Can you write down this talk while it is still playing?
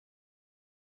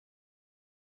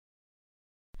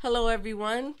Hello,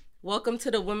 everyone. Welcome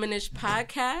to the Womanish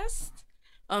Podcast.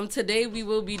 Today we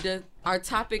will be our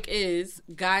topic is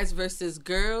guys versus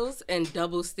girls and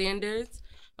double standards.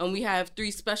 We have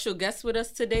three special guests with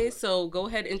us today, so go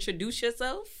ahead, introduce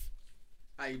yourself.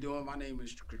 How you doing? My name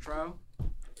is Catrell.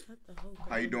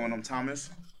 How you doing? I'm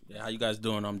Thomas. Yeah, how you guys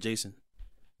doing? I'm Jason.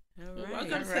 Welcome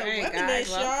to Womanish,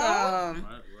 y'all. Right.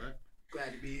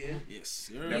 Glad to be here. Yes,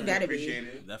 sir. You gotta be. Appreciate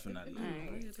it. Definitely.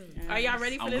 Are y'all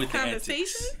ready for this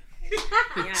conversation?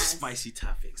 Yes. Spicy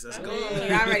topics. Let's go.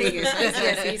 Y'all ready to get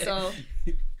spicy, so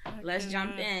let's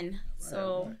jump in.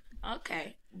 So,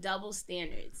 okay, double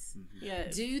standards.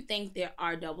 Yes. Do you think there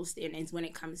are double standards when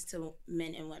it comes to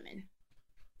men and women?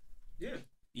 Yeah.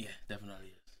 Yeah, definitely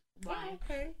is. Why?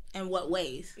 Okay. In what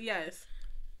ways? Yes.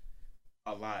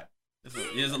 A lot.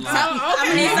 There's a lot.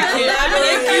 I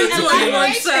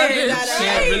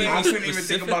couldn't even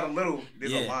think about a little.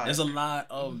 There's a lot. There's a lot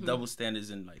of double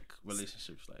standards in like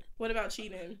relationships. Like, what about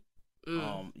cheating?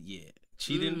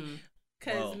 Cheating.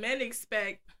 Because men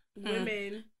expect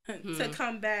women to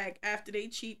come back after they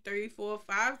cheat 3, 4,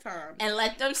 5 times and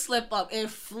let them slip up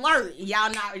and flirt.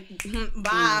 Y'all not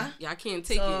bye. Y'all can't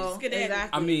take it. Exactly.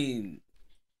 I mean,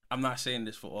 I'm not saying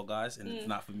this for all guys, and it's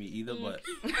not for me either. But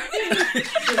you have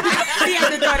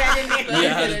to throw that in there.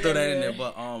 Yeah, I had to throw that in there.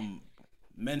 But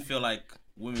men feel like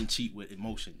women cheat with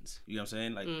emotions. You know what I'm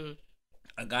saying? Like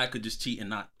a guy could just cheat and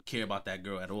not care about that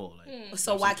girl at all. Like,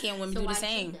 so why can't women do the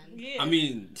same? Yeah. I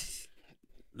mean,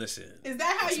 listen. Is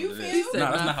that how you feel? No,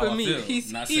 that's not how I feel.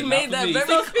 He made that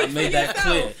very clear. I made that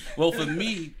clear. Well, for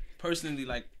me personally,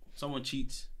 like someone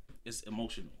cheats, it's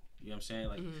emotional. You know what I'm saying?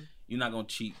 Like you're not gonna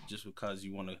cheat just because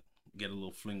you want to get a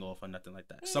little fling off or nothing like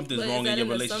that. Something's wrong in your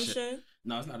relationship. Assumption?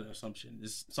 No, it's not an assumption.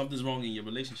 It's something's wrong in your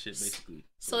relationship, basically.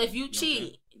 So if you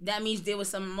cheat, that means there was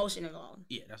some emotion involved.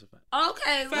 Yeah, that's a fact.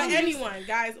 Okay. For anyone,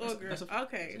 guys or girls.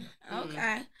 Okay.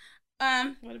 Okay.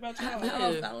 What about you?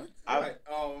 Hello, fellas.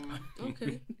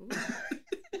 Okay.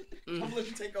 I'm gonna let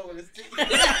you take over this team.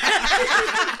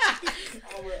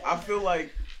 I feel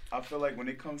like when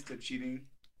it comes to cheating,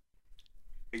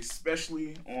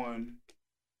 especially on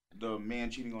the man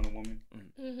cheating on the woman,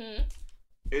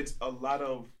 it's a lot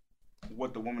of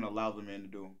what the woman allows the man to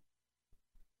do.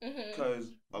 Because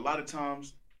a lot of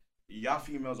times, y'all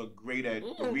females are great at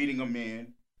reading a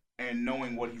man and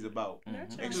knowing what he's about,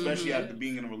 especially after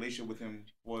being in a relationship with him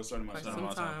for a certain amount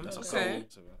of time. That's Okay.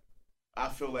 So, I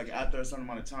feel like after a certain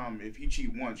amount of time, if he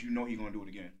cheat once, you know he's gonna do it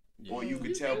again. Yeah. Or you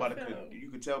could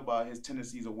tell by his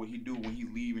tendencies of what he do when he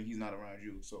leave and he's not around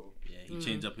you. So yeah, he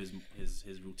changed up his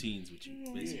routines with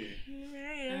you, basically.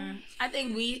 I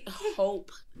think we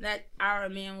hope that our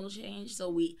man will change, so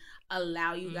we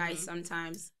allow you guys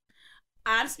sometimes.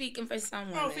 I'm speaking for some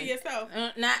women. Oh, for yourself.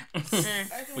 Not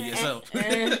For yourself.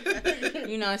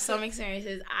 you know, some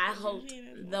experiences. I hoped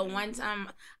the one time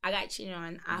I got cheated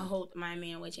on, I hoped my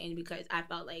man would change because I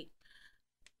felt like,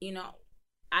 you know,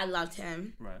 I loved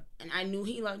him. Right. And I knew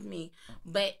he loved me.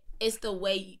 But it's the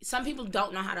way, some people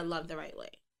don't know how to love the right way.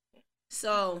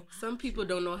 So. Some people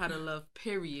don't know how to love,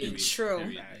 period.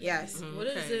 True. Yes. What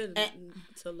is it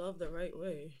to love the right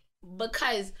way?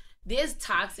 Because there's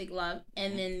toxic love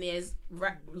and then there's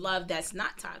love that's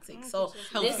not toxic. So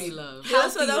Healthy love.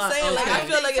 That's what I'm saying. Like, I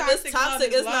feel like if it's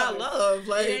toxic, it's love. not love.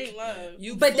 Like, It ain't love.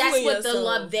 you. but that's fooling what the yourself.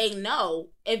 love they know.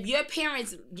 If your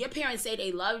parents say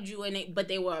they loved you but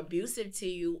they were abusive to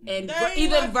you and They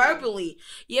even love verbally,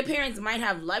 your parents might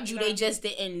have loved you. They just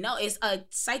didn't know. It's a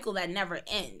cycle that never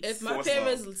ends. If my Forced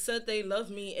parents love. said they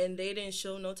loved me and they didn't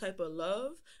show no type of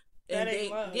love, That and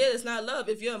ain't love. yeah, it's not love.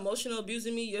 If you're emotional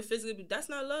abusing me, you're physically, that's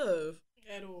not love.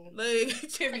 At all. Like,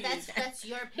 But that's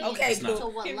your opinion Okay, to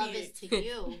cool. what love is to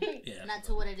you, Yeah. not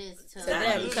to what it is to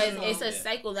them, because people. it's a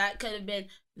cycle that could have been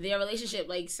their relationship.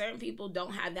 Like certain people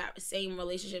don't have that same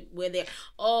relationship where they're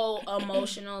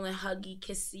emotional and huggy,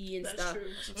 kissy and That's stuff. true.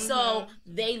 So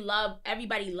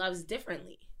everybody loves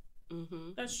differently.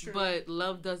 That's true. But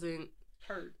love doesn't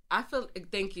hurt. I feel,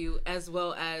 thank you, as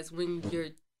well as when you're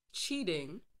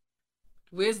cheating,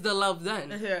 where's the love then?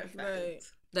 right.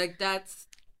 Like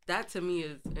that to me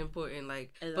is important.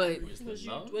 Like, but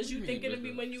Was you thinking of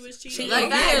me when you was cheating? like,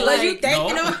 Like, yeah, like, you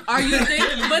thinking no. of? Are you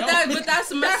thinking? But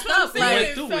that's messed up. saying. Like,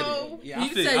 Went through So, with it. Yeah, I you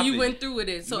feel- said I you feel- went through with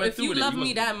it. So went if through you with it, love you me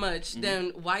must- that much,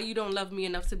 then why you don't love me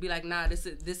enough to be like, nah,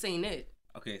 this ain't it.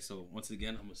 Okay, so once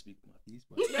again, I'm gonna speak my piece,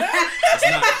 but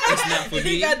it's not for me.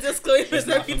 He got disclaimers It's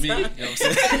not for every me. You know time. what I'm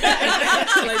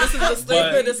saying? Like, this is a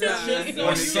disclaimer. But-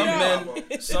 This is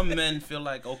But some men feel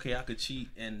like, okay, I could cheat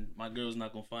and my girl's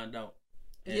not gonna find out.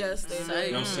 And, Yes, they you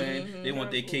know what I'm saying? They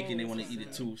want their cake and they want to eat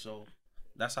it too. So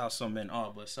that's how some men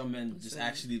are. But some men just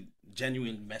actually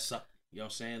genuine mess up. You know what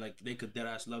I'm saying? Like they could dead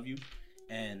ass love you,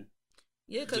 and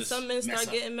Yeah, because some men start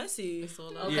getting messy.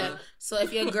 Okay, Yeah. so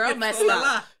if your girl messed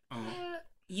up,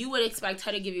 you would expect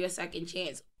her to give you a second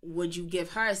chance. Would you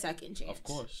give her a second chance? of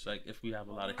course, like if we have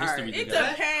a lot of All history right. It together.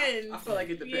 depends. I feel like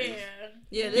it depends.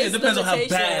 Yeah. Yeah, It depends on how bad It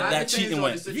that depends cheating on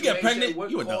went. the If you get situation, pregnant,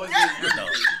 what you a dog. caused You a dog.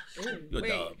 You a Wait.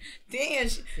 dog. Damn.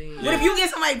 Yeah. What if you get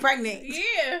somebody pregnant?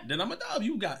 Yeah. Then I'm a dog.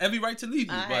 You got every right to leave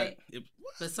me. Alright. But if,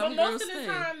 But But some most girls of the stay.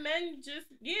 time, men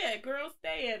just girls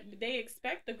stay and they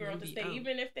expect the girl Men to be stay, out.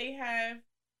 even if they have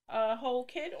a whole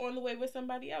kid on the way with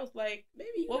somebody else. Like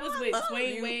Baby, what was with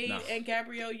Dwayne you. Wade Nah. and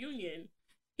Gabrielle Union?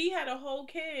 He had a whole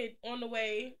kid on the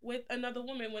way with another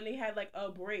woman when they had like a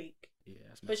break, yeah,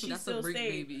 that's but she That's still a break,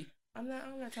 stayed. baby. I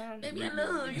don't got time. Baby, I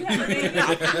love You have a baby.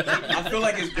 I feel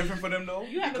like it's different for them though,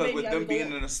 You have a because baby, with I'm them being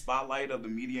going. in the spotlight of the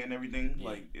media and everything,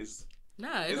 like it's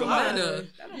Nah, it It's don't a lot. matter.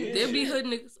 That don't Yeah. mean There be shit. hood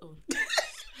niggas. Oh.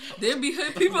 There be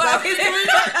hood people out here.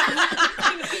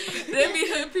 There be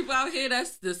hood people out here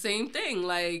that's the same thing.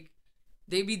 Like,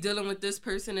 they be dealing with this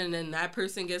person and then that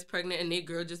person gets pregnant and their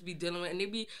girl just be dealing with, and they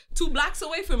be 2 blocks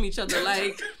away from each other.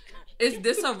 Like, is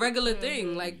this a regular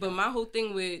thing? Like, but my whole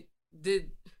thing with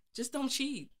just don't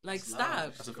cheat. Like, That's stop.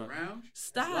 love. That's Stick a fact. around.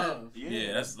 Stop. That's love.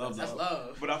 Yeah, that's love. That's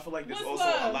love. But I feel like there's What's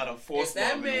also love? a lot of If forced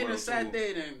that love in the man world has sat too.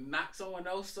 there and knocked someone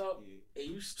else up and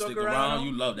you stuck Stick around, around,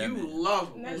 you love that you man.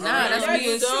 love him. Nah, that's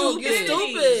being stupid. stupid. You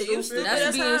stupid. You Stupid. stupid. That's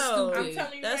as being hell. stupid. I'm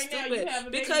telling you That's right now, stupid. you have a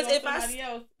baby Because on if I somebody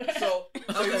else. So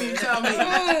you mean tell me?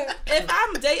 if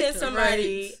I'm dating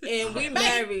somebody and we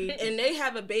married and they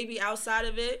have a baby outside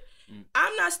of it,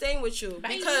 I'm not staying with you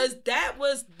because that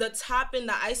was the topping,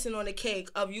 the icing on the cake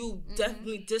of you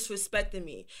definitely disrespecting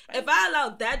me. If I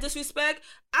allow that disrespect,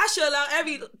 I should allow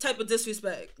every type of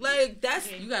disrespect. Like that's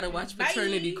You gotta watch Bye.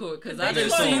 paternity court because I Bye. done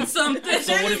So- seen something.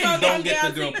 So what if you Come don't get the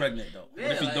down girl to- pregnant though? What Yeah,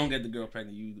 if you like- don't get the girl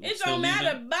pregnant? You It still don't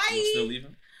matter. leaving? Bye. You still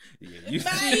leaving? Yeah, you. But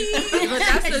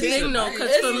that's the thing though, because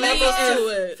It's for me, levels to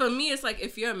it. for me, it's like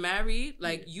if you're married,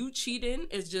 like you cheating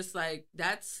is just like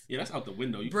that's Yeah, that's out the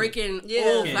window. You breaking Yeah.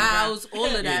 all Yeah. vows, all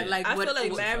of that. Yeah. Like I what? feel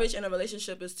like what- marriage and a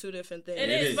relationship is two different things. It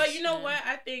It is, is. but you know what?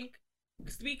 I think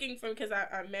speaking from because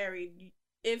I'm married.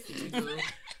 If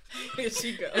Here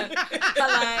she go.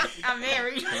 I'm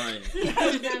married. Crying.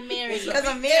 I'm married. Because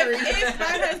I'm married. if my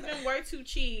husband were to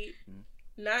cheat,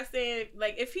 not saying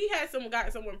like if he had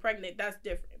got someone pregnant, that's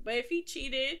different. But if he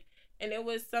cheated and it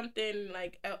was something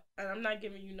like, and I'm not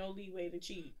giving you no leeway to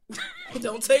cheat.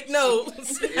 Don't take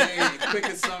notes. Yeah, quick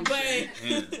assumption. But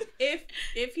Yeah.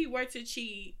 if he were to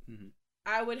cheat, Mhm.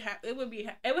 I would have it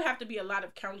would have to be a lot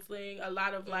of counseling, a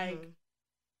lot of like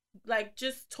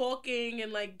just talking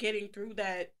and like getting through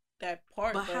that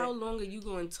part. But how long are you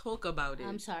going to talk about it?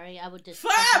 I'm sorry, I would just.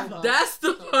 Forever. That's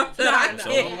the part that I So-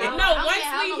 can't. No, I don't care once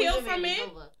how we long heal you've been from married, it,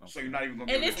 it's over. So you're not even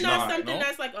gonna. and be it's able to not Nah, something no.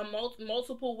 that's like a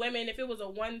multiple women. If it was a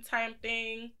one-time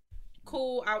thing,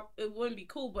 cool. It wouldn't be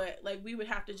cool, but like we would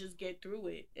have to just get through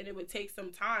it, and it would take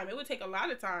some time. It would take a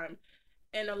lot of time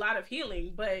and a lot of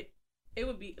healing, but it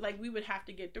would be like we would have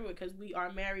to get through it because we are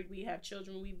married, we have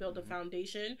children, we build a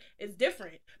foundation. It's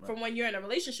different from when you're in a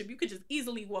relationship. You could just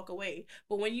easily walk away,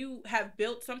 but when you have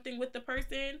built something with the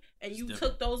person and you different.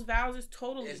 took those vows, it's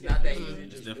totally it's different. not that easy to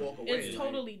It's just different. walk away. It's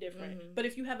totally different. But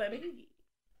if you have a baby,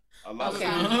 A lot Okay.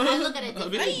 of I look at it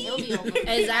differently. It'll be over.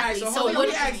 Exactly. Alright, so So hold on, what- let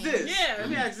me ask this. Yeah. Let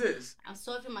me ask this. I'm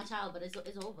sorry for my child, but it's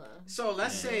over. So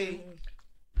let's say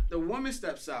the woman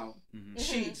steps out,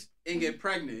 cheats, and get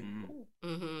pregnant.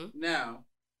 Mm-hmm. Now,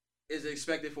 is it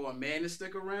expected for a man to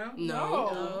stick around?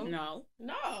 No.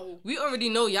 No. We already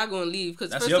know y'all gonna leave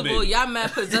because That's first your of all, baby. y'all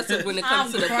mad possessive when it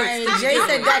comes to the crying. person. Jay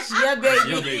said that's your baby.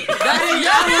 Your baby. That's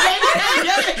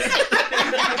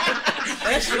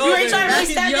your baby. You ain't trying to That's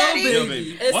be step your daddy? Your baby.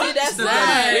 baby. And see, What? that's Nah,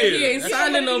 Yeah. he ain't That's-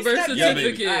 signing no birth Yeah, baby.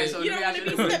 certificate. Alright, so You let don't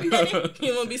me want ask to you be this. stepdaddy.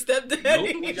 You want to be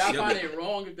stepdaddy? Nope. Would y'all Your find baby. it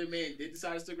wrong if the man did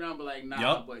decide to stick around, but like, nah,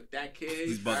 Yup. but that kid,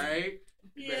 He's bugging. right?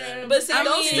 Yeah. But see, I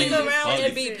don't mean- stick around and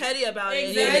Exactly. be petty about it.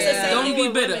 Exactly. It's the same Don't thing be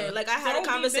with bitter. women. Like I had Don't a be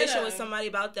conversation bitter. with somebody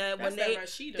about that That's when that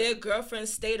Rashida. their girlfriend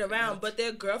stayed around, but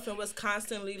their girlfriend was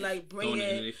constantly like Throwing bringing,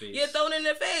 it in their face. yeah, throwing it in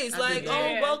their face, I like, did oh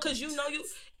that. well, because you know you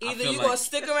I either feel you like gonna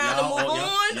stick around and y'all move all- on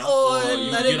y'all or all-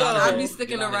 you let it get go. out I of be here.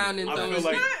 sticking Get out of around here. and I throwing, feel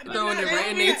like throwing it not right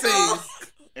in every their face.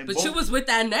 and But both- you was with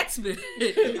that next bitch.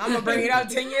 I'm gonna bring it up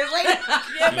 10 years later.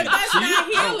 Yeah, but that's not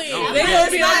healing. no. They It's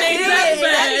gonna be not on their healing.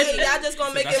 deathbed. Y'all just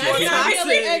gonna make it That's more not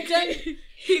toxic. healing.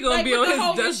 He gonna like be with on the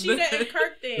whole his Rashida deathbed. and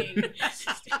Kirk thing.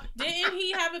 Didn't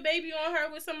he have a baby on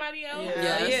her with somebody else?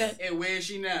 Yes. And where is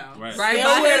she now? Right Still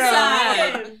by with his her.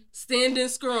 side. Standing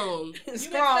strong.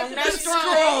 Strong, not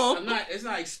strong. I'm not. It's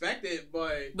not expected,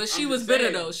 but. But she I'm was just bitter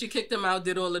saying. though. She kicked him out,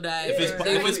 did all of that. If it's,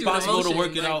 They if went it's through the possible to motions,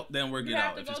 work it like- out, then work You it have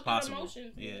out. to If go it's through the possible,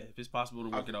 motions. yeah. If it's possible to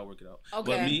work it out, work it out.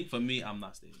 Okay. But for me, I'm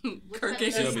not staying. Kirk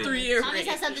Thomas is Yeah. 3 years.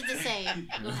 has something to say.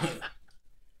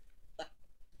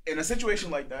 In a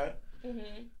situation like that,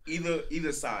 Mm-hmm.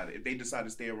 either side, if they decide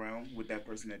to stay around with that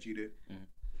person that cheated,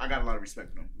 I got a lot of respect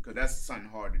for them because that's something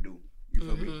hard to do. You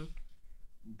feel me?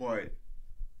 But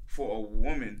for a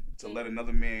woman to let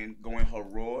another man go in her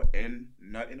raw and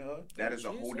nut in her, that is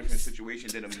a whole different situation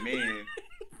than a man.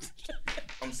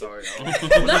 I'm sorry. No, go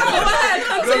ahead,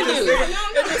 continue.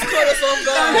 It just caught us off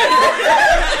guard.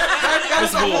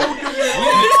 That's a whole We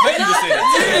didn't expect you to say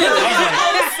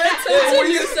that.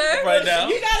 Continue, sir. Right now.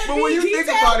 But when you think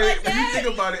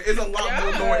about it, it's a lot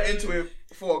more going into it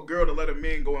for a girl to let a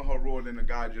man go in her raw than a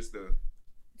guy just to.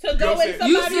 To go in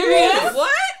somebody You serious? else?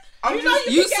 What? I'm You know just,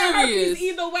 you You can get herpes serious?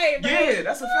 either way, right? yeah,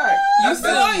 that's a fact. That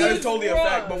serious? is totally a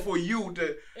fact. Raw. But for you to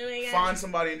It ain't find gotta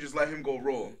somebody and just let him go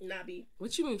raw, not be.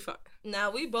 What you mean? Fuck?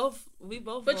 Nah, we both.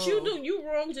 But you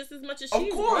wrong just as much as of she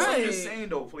course. wrong. I'm just saying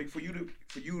though, for you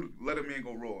to let a man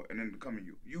go raw and then to come at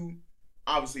you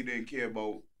obviously didn't care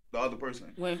about the other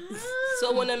person.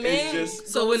 So when a man,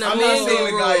 So when a I'm man not saying go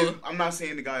the guy. raw, I'm not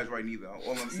saying the guy is right neither.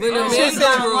 All I'm saying. when a man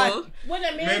go raw, When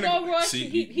a man go raw, See,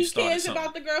 he you started cares something.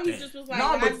 about the girl. He Damn. just was like, No,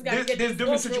 I but just gotta get there's this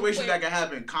different off real situations quick. that can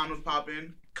happen. Condoms pop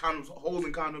in, holes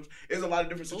in condoms. There's a lot of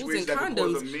different holes situations and that can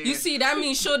cause a condoms. man. You see, that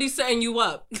means Shorty setting you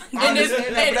up. I And if,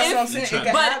 understand that, but that's what I'm saying. It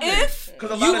can but happen. if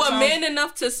 'Cause a lot you of a times- man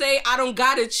enough to say I don't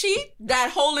gotta cheat,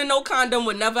 that hole in no condom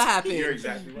would never happen. You're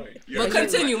exactly right. But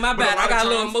continue, my bad. I got a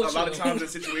little emotional. A lot of times in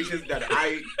situations that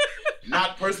I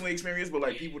not personally experienced, but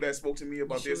like people that spoke to me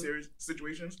about their serious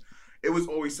situations, it was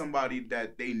always somebody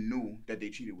that they knew that they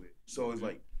cheated with. So it's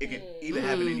like it can either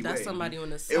happen anyway. That's somebody on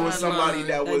the side. It was somebody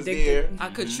that was there. I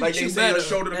could treat Like they you say, better. the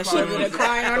shoulder to That cry shit on. would-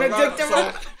 Crying on a victim.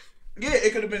 So, yeah,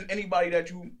 it could have been anybody that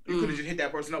you could have just hit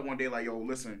that person up one day like, yo,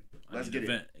 listen, let's need get an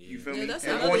it. event. You feel Yeah, me? that's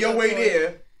And another on your good way point.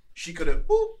 there, she could have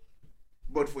boop.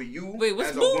 But for you, Wait,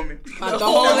 what's as a boop? woman, The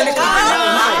hole in the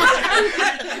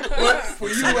but for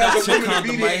you as a woman to be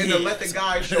Condom there right and to here. let the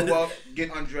guy show up,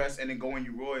 get undressed, and then go in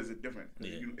you raw is a different.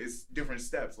 Yeah. It's different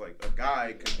steps. Like a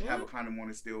guy could have a condom on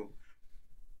and still.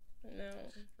 No.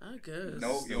 I guess.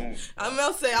 No, you don't. I'm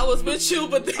gonna say I was with you,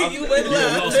 but then you went Yeah,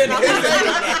 left. lost Then me.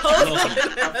 I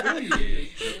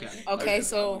was Okay. Okay, I'm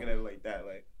so looking at it like that,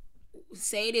 like.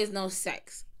 say there's no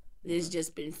sex. There's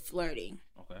just been flirting.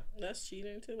 Okay. That's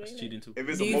cheating too. That's ain't it? cheating too. If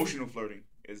it's Do you- emotional flirting,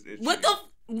 it's What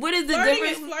what is the Flirting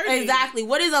difference? is flirting. Exactly.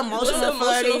 What is emotional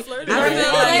flirting? flirting? I feel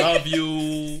I like love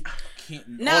you. Can't,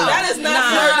 No, that is not Nah,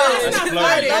 flirting. that's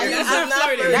flirting. That's not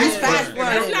flirting. That's fast If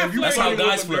flirting. you're That's how flirting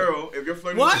guys with a flirt. girl, if you're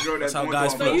flirting What? with a girl that's That's how going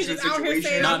guys through a flirt. So you emotional just out here saying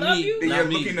situation, I Not love me. you? then Not you're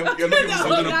me. looking for something.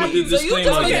 I'm gonna put this So you disclaimer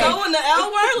talking again. on the L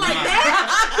word like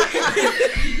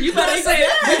that? You better say.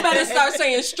 You better start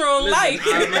saying strong life.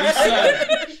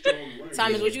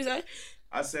 Thomas, what you say?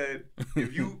 I said,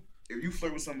 if you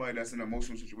flirt with somebody that's in an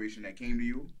emotional situation that came to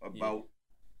you about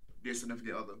their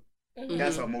significant other,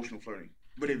 that's emotional flirting.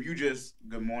 But if you just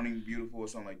good morning, beautiful, or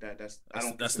something like that, that's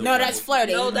that's No, that's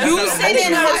flirting. No, that's you not sending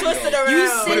emotional her, flirting, twisted though. around. you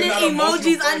But sending it's not emotional emojis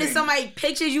under flirting. somebody's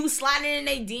pictures. You sliding in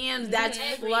their DMs. That's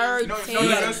flirting.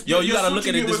 You gotta look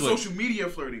at it this way. Social media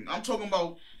flirting. I'm talking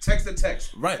about text to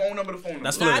text, Right. phone number to phone number.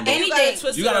 That's Nah, flirting. then bro. you gotta Anything.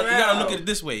 twist You it gotta around. look at it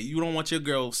this way. You don't want your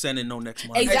girl sending no next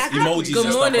month Exactly. emojis Good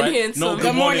and morning, stuff, right? handsome. No, Good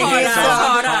good morning, morning, handsome.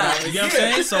 hard eyes. You know what I'm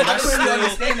saying? So I that's couldn't still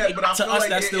understand that, but I to feel us like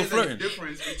that's there still is flirting. a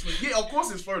difference between. Yeah, of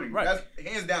course it's flirting. Right. That's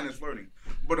hands down it's flirting.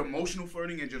 But emotional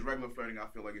flirting and just regular flirting, I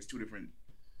feel like it's two different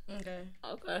Okay.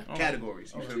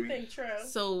 categories. You What feel you me? think, Trev?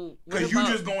 So what Because you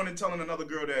about- just going and telling another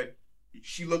girl that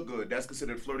she look good, that's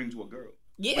considered flirting to a girl.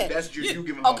 Yeah. But that's just you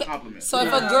giving her Okay. a compliment. So if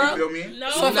Yeah. a girl, You feel me? No,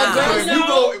 So if a Nah. girl- But if you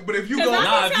go, but if you go,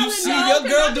 Nah, if you see your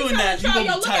girl doing that, you gonna be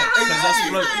tight because that's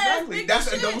flirting. exactly.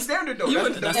 That's a double standard though.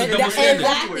 That's That's a a double double standard.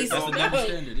 standard. That's a double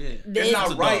standard, yeah. It's It's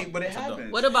not a right, dub. but it It's a dub.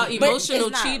 happens. What about But emotional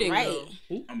it's not cheating right.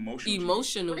 though? Emotional.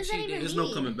 Emotional What does that even cheating. There's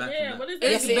no coming back Yeah, from what that. is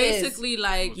that? It's Yes, it is. basically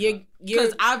like you're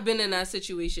because I've been in that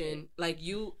situation. Like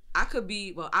I could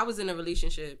be. Well, I was in a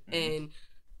relationship and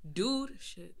dude,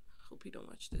 shit. Hope you don't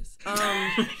watch this.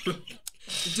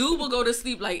 Dude will go to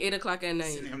sleep like 8 o'clock at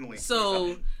night. Send him the link.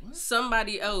 So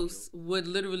somebody else would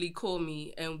literally call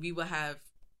me and we would have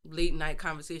late night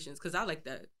conversations because I like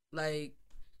that. Like,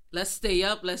 let's stay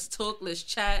up, let's talk, let's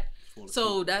chat.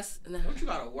 So that's Don't you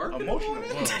gotta work? Emotional.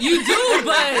 you do,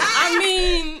 but I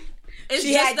mean, it's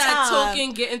She just had that time.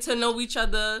 talking, getting to know each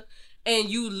other. and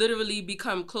you literally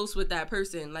become close with that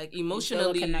person, like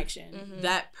emotionally, connection.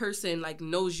 That person like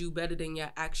knows you better than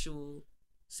your actual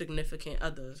significant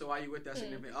other. So why you with that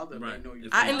significant other? Right. Know you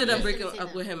I ended up breaking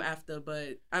up with him after,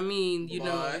 but I mean, you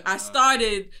know, I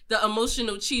started the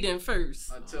emotional cheating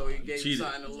first. Until he gave you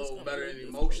something a little better than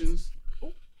emotions.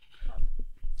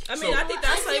 I mean, I think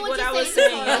that's like what I was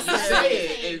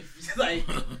saying.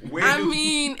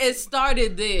 It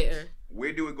started there.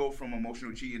 Where do it go from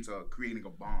emotional cheating to creating a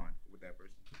bond with that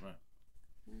person?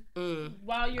 Right.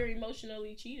 While you're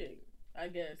emotionally cheating, I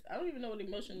guess. I don't even know what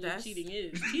emotional cheating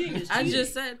is. Cheating is cheating. I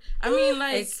just said. I mean,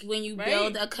 like it's when you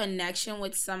build a connection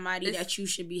with somebody that you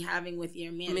should be having with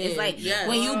your man. It's like yes.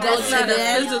 when you go to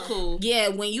them, physical. Yeah,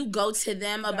 when you go to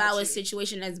them about a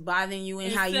situation that's bothering you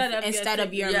and instead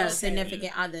of your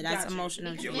significant other, that's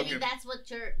emotional. Maybe that's what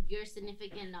your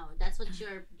significant that's what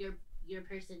your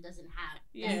person doesn't have.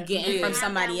 You getting from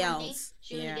somebody else.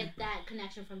 She would get that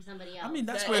connection from somebody else. I mean,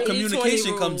 that's where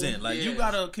communication comes in. Like, you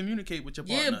gotta communicate with your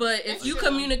partner. Yeah, but if you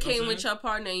communicating with your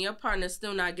partner and your partner's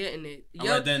still not getting it,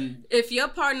 if your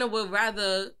partner would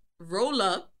rather roll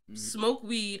up, smoke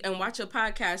weed, and watch a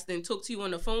podcast than talk to you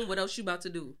on the phone, what else you about to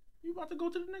do? You about to go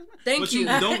to the next one. Thank you.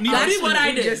 Don't need That's what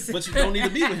I did. But you don't need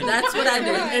to be with him. That's what I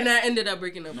did, and I ended up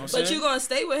breaking up. But you gonna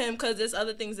stay with him because there's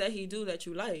other things that he do that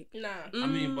you like. Nah. I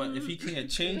mean, but if he can't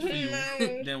change for you,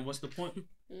 then what's the point?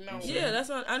 No. Yeah, that's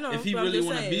what I know. If he really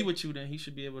want to be with you, then he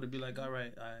should be able to be like, all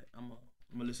right, I'm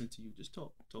gonna listen to you. Just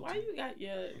talk. Why you got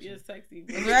your sexy?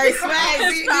 Very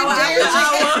sexy.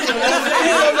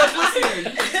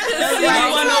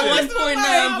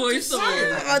 101.9 voice song.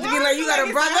 About to be like, you got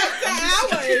a brother?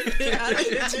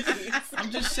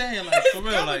 I'm just saying, like, for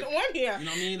real, like, you know what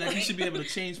I mean? Like, he should be able to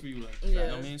change for you, like, you know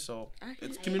what I mean? So,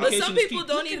 it's communication. But some people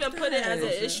don't even put it as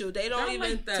an issue. They don't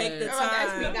even take the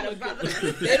time.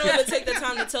 They don't even take the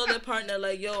time to tell their partner,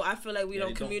 like, yo, I feel like we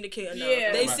don't communicate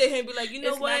enough. They sit here and be like, you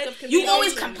know what? You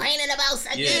always complaining about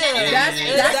something. That's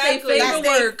their favorite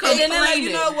word. And then they're like,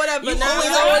 you know, whatever. Now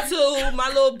I'm going to my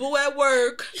little boo at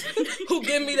work who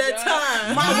give me that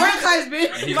time. My work husband.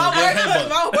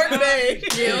 My work babe.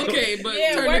 Yeah, okay, but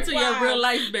turn it to your real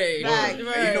life babe. Right.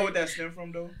 You know what that stemmed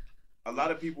from, though? A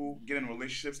lot of people get in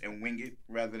relationships and wing it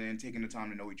rather than taking the time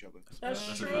to know each other.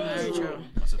 That's true.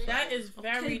 That is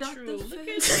very true. Look at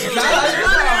you.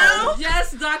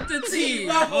 Yes, Dr. T. He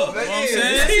love her.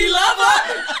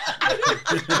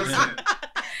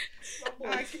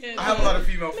 Listen, I have a lot of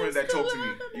female friends that talk to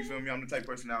me. You feel me? I'm the type of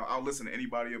person now, I'll listen to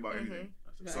anybody about anything.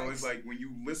 So it's like when you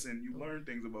listen, you learn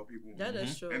things about people. That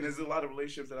is true. And there's a lot of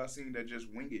relationships that I've seen that just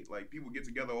wing it. Like people get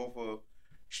together off of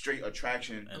straight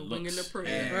attraction and winging the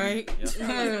prayer, right?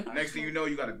 Yep. Next thing you know,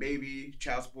 you got a baby,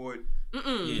 child support.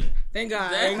 Yeah. Thank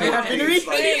God. Thank God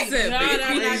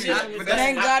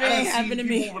it ain't happened to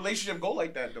me. Relationship go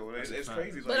like that though. It's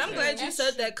crazy. But I'm glad you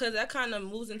said that because that kind of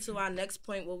moves into our next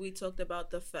point where we talked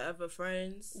about the forever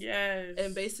friends. Yes.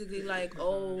 And basically like,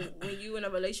 when you in a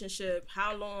relationship,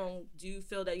 how long do you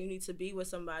feel that you need to be with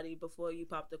somebody before you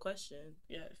pop the question?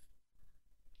 Yes.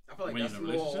 I feel like that's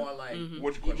more on like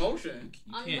emotion.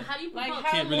 How do you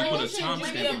can't really put a time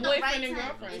stamp on it.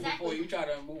 Before you try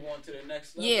to move on to the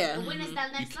next level. Yeah. When is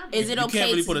that next level? Is it okay? You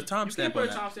can't really put a time stamp on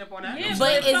that. Yeah,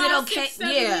 but is it okay?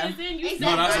 Yeah.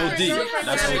 No, that's OD.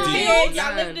 That's OD.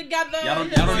 Y'all live together. Y'all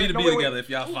don't need to be together if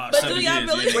y'all 5, 7 years.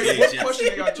 Wait, what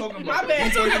question are y'all talking about? My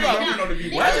bad. I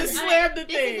just slammed the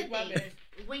thing.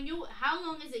 How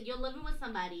long is it? You're living with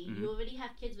somebody. You already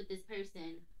have kids with this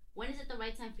person. When is it the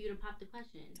right time for you to pop the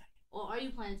question? Or are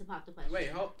you planning to pop the question? Wait,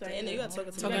 hold on. Diana, you gotta talk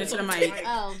to the mic.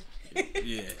 Oh.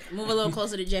 Yeah. Move a little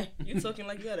closer to Jay. You talking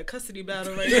like you had a custody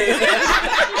battle right now.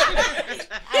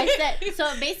 I said,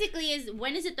 so basically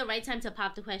when is it the right time to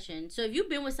pop the question? So if you've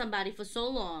been with somebody for so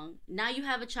long, now you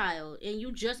have a child, and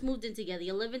you just moved in together,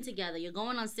 you're living together, you're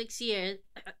going on 6 years.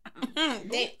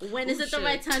 When is it the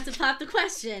right time to pop the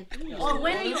question? Or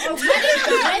when are you when to pop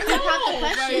the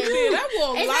question?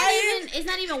 It's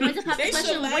not even when to pop the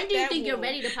question. When do you think you're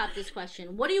ready to pop this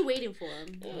question? What are you waiting for?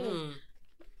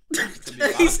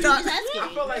 He stopped. I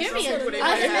feel like Curious. in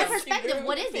their perspective,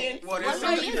 what is it? Well, there's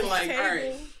some people like, all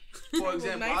right. For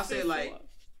example, I'll say like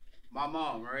my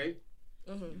mom, right?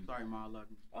 Sorry, Mom, I love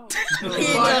you.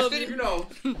 But, you know,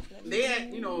 they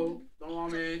had, the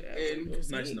mom and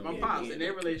my pops in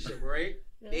their relationship, right?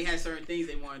 They had certain things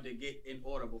they wanted to get in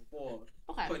order before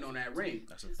putting on that ring.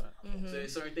 That's a fact. So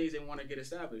there's certain things they want to get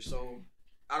established. So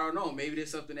I don't know. Maybe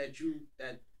there's something that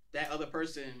that other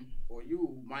person or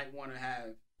you might want to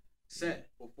have set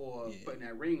before putting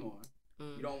that ring on.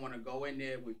 You don't want to go in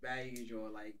there with baggage or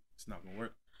like it's not gonna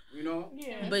work. You know?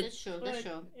 Yeah. But that's true. That's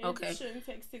true. Okay. It shouldn't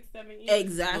take 6-7 years.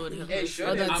 Exactly. It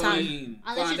shouldn't. Unless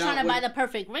you're trying to buy the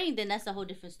perfect ring, then that's a whole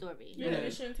different story. Yeah,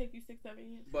 it shouldn't take you 6-7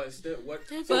 years. But still, what?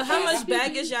 But how much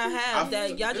baggage y'all have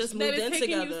that y'all just moved in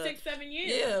together? You 6-7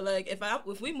 years. Yeah, like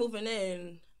if we moving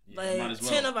in. Like well.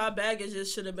 10 of our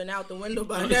baggages should have been out the window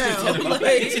by now.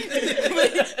 Like,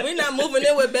 we're not moving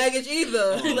in with baggage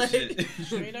either. Like,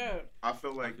 straight up. I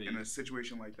feel like in a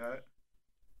situation like that,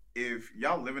 if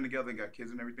y'all living together and got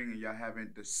kids and everything, and y'all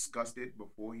haven't discussed it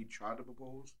before he tried to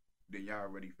propose, then y'all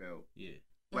already failed. Yeah.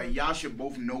 Like y'all should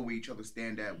both know where each other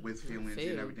stand at with feelings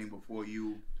and everything before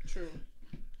you. True.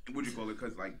 What you call it?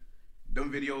 Because like. Them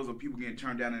videos of people getting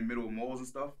turned down in the middle of malls and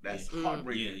stuff, that's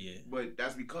heartbreaking. Yeah. But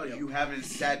that's because you haven't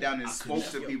sat down and spoke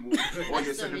to people or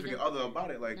your significant other about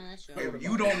it. Like, if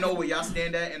you don't know where y'all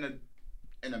stand at in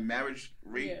a marriage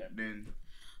rate, then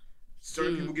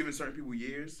certain people giving certain people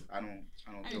years, I don't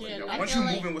feel like that. Once you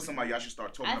move in with somebody, y'all should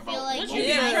start talking about. I feel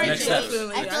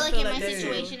like in my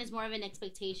situation, it's more of an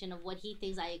expectation of what he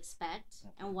thinks I expect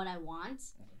and what I want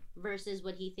versus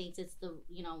what he thinks it's the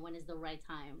when is the right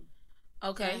time.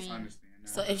 Okay.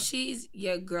 So if she's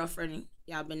your girlfriend,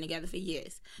 y'all been together for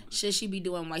years, should she be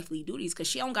doing wifely duties? Because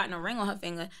she don't got no ring on her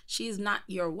finger. She is not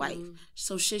your wife.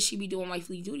 So should she be doing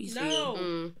wifely duties for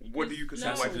you? What do you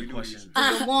consider wifely duties?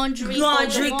 Laundry,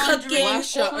 cooking,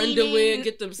 wash your underwear,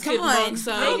 get them skid marks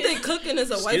out. I don't think cooking is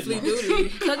a wifely duty.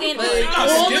 Cooking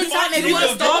all the time. If you want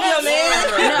to starve your man,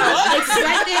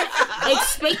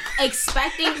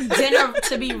 expecting dinner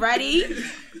to be ready.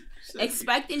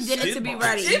 Expecting dinner to be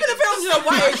ready. Even if it was your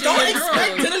wife, don't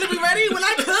expect dinner to be ready. When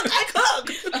I cook.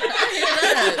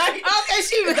 Okay,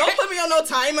 she don't put me on no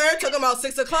timer. Talking about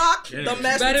 6 o'clock. The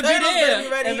mashed potatoes better be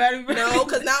ready. No,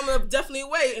 because now I'm gonna definitely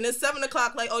wait. And it's 7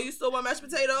 o'clock. Like, oh, you still want mashed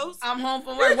potatoes? I'm home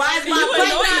from work. Why is my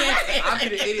plate I'll be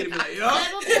the idiot and be like, yo.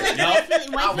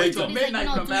 I'll wait till midnight.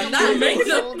 Come back. I'm gonna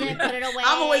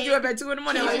wake you up at 2 in the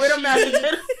morning. Like, where the mashed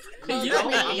potatoes?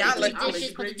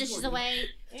 Put the dishes away.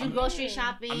 Do grocery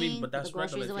shopping. I mean, but that's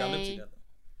regular if y'all live together.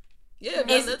 Yeah, if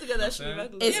y'all live together, that should be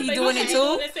regular. Is he doing it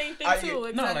too?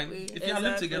 No, like if y'all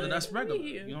live together, that's regular.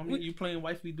 You know what I mean? You playing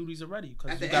wifely duties already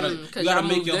because you gotta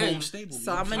make your home stable.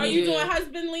 So are you doing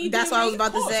husbandly? That's what I was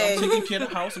about to say. I'm taking care of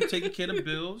the house. I'm taking care of the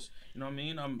bills. You know what I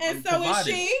mean? I'm so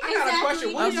providing. is she. I got a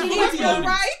question.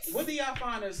 What do y'all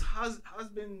find as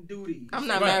husband duty? I'm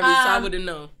not married, so I wouldn't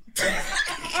know.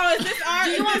 Oh, is this our?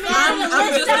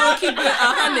 I'm just gonna keep it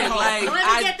 100. Like,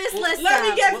 let me get this list. Let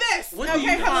me get this. What do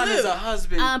you find as a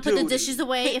husband put the dishes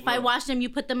away. If I wash them, you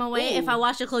put them away. If I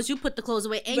wash the clothes, you put the clothes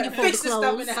away, and you fold the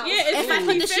clothes. If I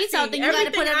put the sheets out, then you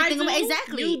gotta put everything away.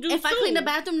 Exactly. If I clean the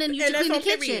bathroom, then you should clean the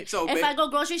kitchen. If I go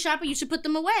grocery shopping, you should put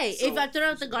them away. If I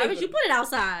throw out the garbage, you put it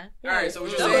outside. All right. So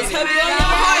what you're saying? She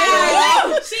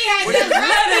had to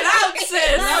let it out, sis.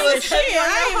 That was shit.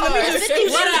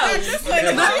 What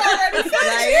else? She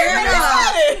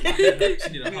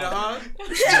need a hug.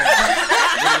 She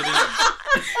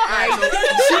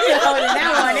been holding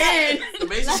that one in. So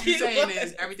basically, saying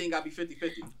is everything got to be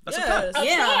 50-50. That's a fact.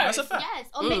 Yeah, that's a fact. Yes,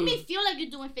 or make me feel like you're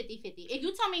doing 50-50. If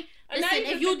you tell me, listen,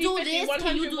 if you do this,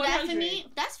 can you do that for me?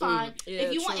 That's fine.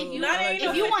 If you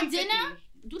want dinner,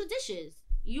 do the dishes.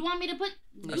 You want me to put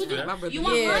you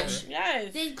want lunch?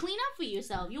 Yes. Then clean up for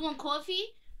yourself. You want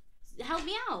coffee? Help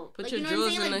me out. Put like, your you know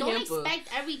what I'm saying? Like, don't hamper. expect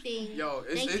everything. Yo,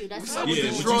 thank you. That's what right.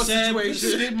 the What drawer you said, situation.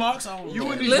 skid marks. You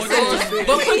would listen,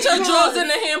 but put your drawers in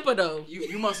the hamper though.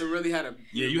 You must have really had a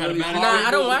you had a bad. Nah, I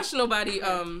don't watch nobody.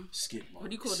 Skid marks. What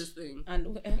do you call this thing?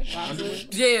 Underwear.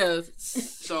 Yeah.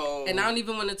 So and I don't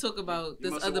even want to talk about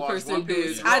this must have other washed person one pair of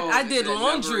did. drawers I and did said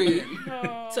laundry. never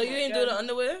again. So you didn't do the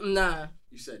underwear? Nah.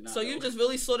 You said nah. So you just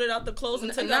really sorted out the clothes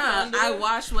and took Nah, out the I underwear?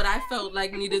 washed what I felt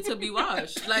like needed to be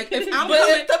washed. Like if I'm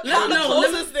But coming, if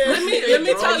let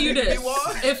me tell you this.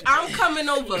 If I'm coming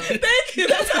over, Thank you.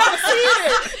 That's how I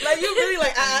see it. Like you really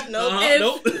like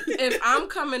no. If I'm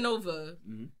coming over,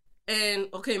 and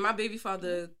okay, my baby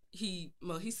father, he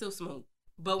still smoked,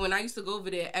 but when I used to go over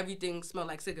there, everything smelled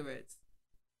like cigarettes.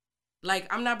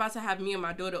 Like I'm not about to have me and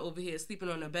my daughter over here sleeping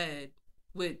on a bed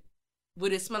with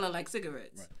it smelling like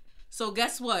cigarettes. Right. So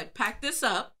guess what? Pack this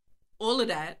up, all of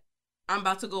that. I'm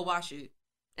about to go wash it.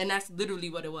 And that's literally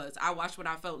what it was. I washed what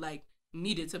I felt like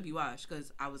needed to be washed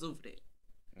because I was over there.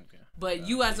 Okay. But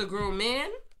you as a grown man,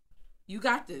 you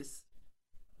got this.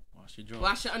 Wash your drawers.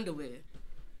 Wash your underwear.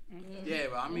 Yeah,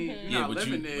 but I mean, you're not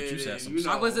living there. But you said some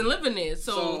I wasn't living there,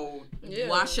 so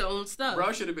wash your own stuff.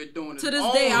 Bro should have been doing it. To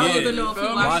this day, I don't even know if he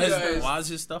washed it. Why is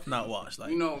his stuff not washed?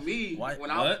 Like, you know me. Why, when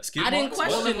I didn't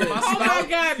question it. Oh my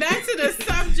God, back to the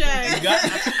subject.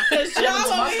 Because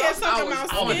y'all over here talking about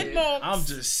skid marks. I'm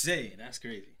just saying, that's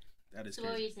crazy. That is So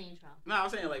crazy. what are you saying, Charles? No, I'm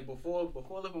saying like before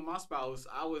living with my spouse,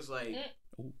 I was like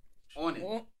on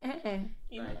it.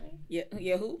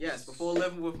 Yeah, who? Yes, before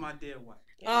living with my dear wife.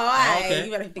 Oh, all right. Okay.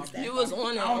 You better fix that. You was I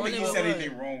don't think you said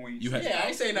anything wrong when you had. I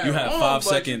ain't saying nothing You had wrong, 5 but,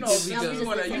 seconds.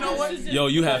 You know what? Yo,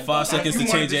 you had 5 seconds to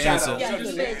change your answer.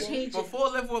 Before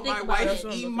living with my wife,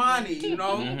 Imani, you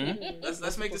know,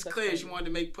 let's make this clear. She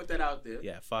wanted to put that out there.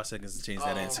 Yeah, 5 seconds to change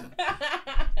that answer.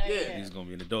 Yeah, he's gonna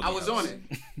be in the doggy I was house. on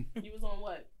it. You was on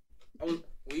what?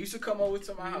 We used to come over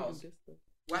to my house.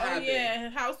 What happened? Yeah,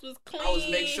 his house was clean. I was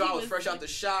making sure I was fresh out the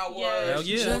shower. Hell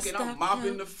yeah. Smoking, I'm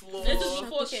mopping the floor. This is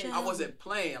before kids. I wasn't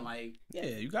playing like. Yeah,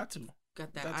 you got to.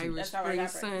 Got that That's Irish how I Spring got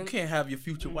sun. You can't have your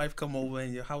future wife come over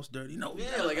and your house dirty. No.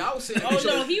 Yeah, like I was saying. Oh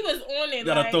no, he was on it. You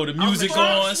gotta like, throw the music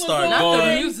on, start Not going.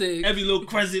 the music. Every little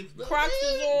crescent. Crocs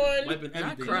was on. Wiping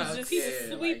everything. Crocs. He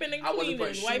was sweeping and I wasn't cleaning,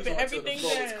 putting shoes wiping on till everything the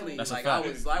floor was down. clean. That's a like fact. I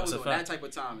was That's a doing fact. that type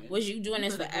of timing. Was you doing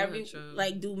this for every?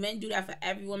 Like, do men do that for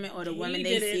every woman, or the women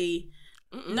they did it. see?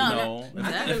 No.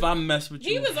 If I mess with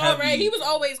you, He was heavy, already. He was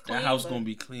always clean. that house but- gonna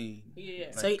be clean.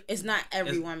 Yeah. So it's not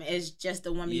every woman. It's just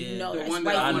the woman you know. the That's one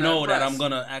right. that I wanna know that impress. I'm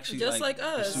gonna actually Just like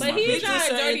us. pursue But my he's vision. not a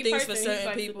certain dirty things person. for He's certain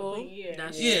like people. super clean, yeah.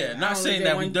 Yeah, not saying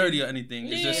that we dirty or anything.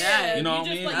 It's just Yeah, you know you what I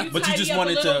just mean. like- you But you tidy just up a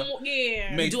wanted to little more-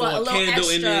 yeah. make Do throw a a little candle in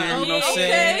extra. there. You know what I'm Okay,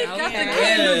 saying? got the Yeah.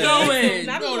 candle going.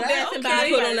 Not a little dancing You body.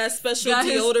 put on that special Got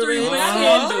his deodorant. 3-wick Uh-huh.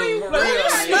 candle. Real,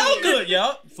 like, Smell good,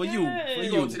 yo. For you, Yeah. for You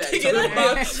you. go to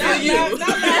that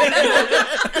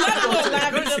Not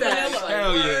lavender vanilla.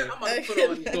 Hell yeah. I'm gonna put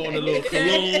on. Throwing a little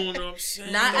cologne. You know what I'm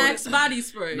saying? Not Axe body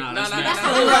spray. Nah, No, that's no, no, nasty.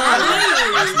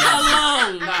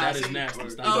 Alone. That is nasty.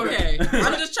 Stop. Okay.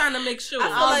 I'm just trying to make sure. I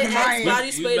feel like Axe body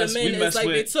We spray to mess- we men mess is like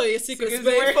with- Victoria's Secret Secret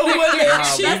spray spray. for women. Nah,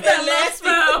 She's we- been nasty.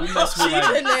 We mess with She's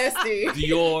been like nasty.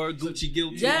 Dior, Gucci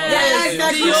Guilty. Yes,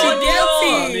 exactly. Dior. She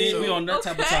guilty. I mean, we on that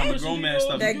type of time, the grown man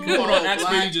stuff. That Hold on, Axe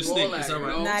Black, Baby just stink. black, It's all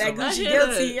right. you know? Nah, that So- Gucci hear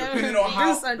guilty. that. Yo. Depending on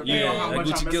how, Do something. depending on Yeah, how that much Gucci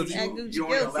I mess guilty. with you, Gucci you're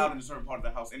only guilty. allowed in a certain part of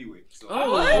the house anyway. So.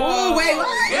 Oh, wait, what?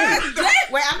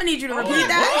 Wait, I'm gonna need you to repeat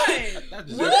that. That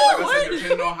just- Like I said,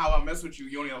 depending on how I mess with you,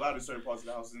 you're only allowed in certain parts of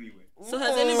the house anyway. So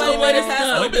has anybody what made is his the-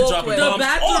 house We've been a dropping walkway? The bombs all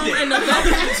bathroom day. and the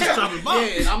bedroom. Just dropping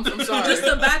bombs. Yeah, I'm sorry. Just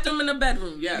the bathroom and the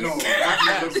bedroom. Yes. No,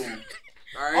 that's the living room.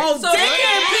 All right. Oh, So they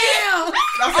can't pee.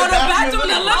 That's Oh, the bathroom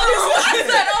and the living room. I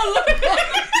said, oh, look.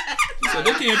 So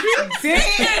they can't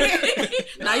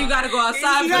be. Now you gotta go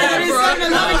outside for gotta that, do bro.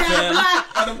 something Nah, like fam.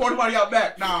 that. And the porta potty out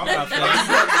back. Nah, Nah, fam.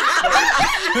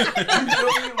 you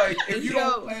feel me? Like if you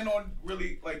don't plan on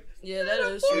really like Yeah, that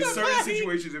is in true. certain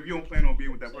situations, if you don't plan on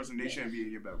being with that person, they shouldn't be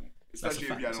in your bedroom. That's a Especially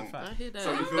fact. if y'all That's a don't. fact. I hear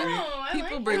So you that. feel me?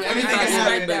 People bring Anything can everything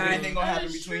happen. right back. Anything gonna happen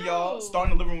That is between true. y'all.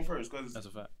 Start in the living room first, cause That's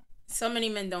a fact. So many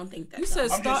men don't think that. You said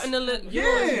I'm start just- in the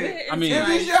yeah. I mean, If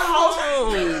it's your house,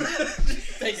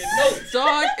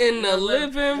 start in the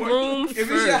living room if it's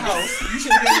your house, you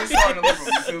should be able to start in the living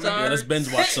room. You feel me? yeah, let's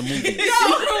binge watch some movies.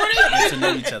 Get to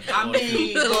know each other. I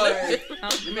mean, but let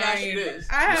I'm me ask you this.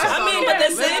 I mean, but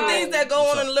the same Living things room. that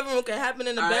go on in the living room can happen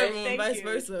in the All right, bedroom and thank vice you.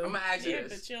 versa. I'm gonna ask you Yeah,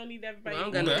 this. but you don't need everybody. Well,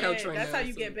 I'm in gonna bed. couch right That's now, how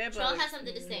you so- get bed Troll bugs. has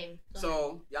something to say.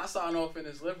 So y'all starting off in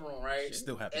this living room, right? She's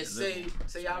still happy And to live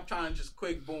say y'all trying to just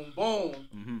quick boom boom.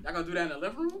 Mhm. Y'all gonna do that in the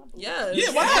living room? Yes. Yeah,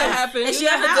 why That not? happens. It's You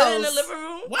your ever did it in the house. living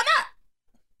room? Why not?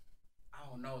 I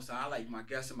don't know. So I like my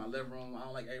guests in my living room. I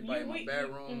don't like everybody in my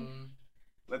bedroom.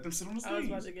 Let them sit on the I was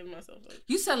about stage. to give myself a...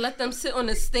 You said let them sit on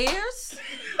the stairs?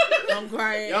 I'm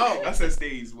crying. Yo, I said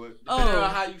stage, but depending Oh. on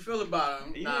how you feel about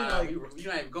them, Yeah, nah, like- you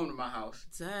not even going to my house.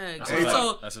 Dang. That's a Hey, fact.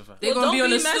 So That's a fact. they gonna Don't be on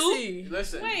the messy. stoop?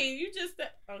 Listen, Wait, you just...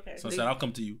 Okay. So I said, I'll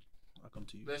come to you. I'll come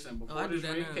to you. listen. Oh, I Before do this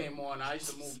that ring now. came on, I used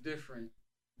to move different.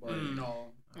 But you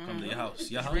know, I'll come to your house.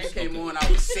 Your this house? ring came Okay. on,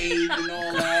 I was saved and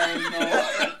all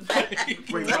that. You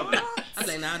know. wait, brother. I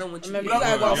say, nah, I don't want you. Maybe to you be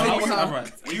gotta go there. All see right. what All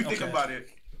right. When you think Okay. about it,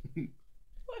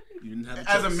 You didn't have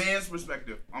as a choice. man's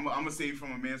perspective, I'm gonna say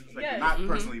from a man's perspective, Yes. not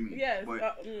personally me, Yes. but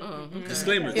Okay.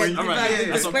 Disclaimer. When you All right. think-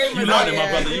 That's what- disclaimer you about learned it, my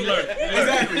it. brother. You learned it.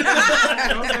 exactly. You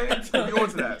know what I'm saying? We on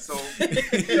to that. So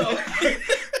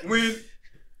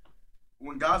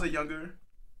when guys are younger,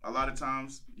 a lot of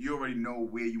times you already know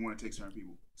where you want to take certain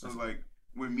people. So it's like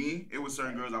with me, it was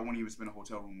certain girls I wouldn't even spend a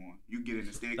hotel room on. You get in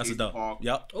the staircase, That's a the dub. park.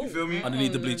 Yep. You feel me?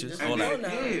 Underneath the bleachers. And All then,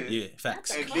 that. Yeah,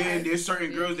 facts. And then there's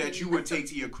certain girls that you would take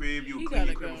to your crib. You would clean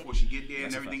your crib before she get there and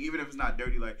That's a everything, fact. even if it's not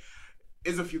dirty. Like,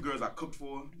 there's a few girls I cooked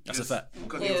for. That's a just fact.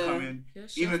 Because they was coming.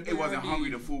 Yes, Even chef if it wasn't Birdie. hungry,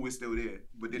 the food was still there.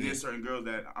 But then there's certain girls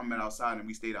that I met outside and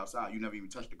we stayed outside. You never even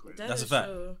touched the crib. That's a fact.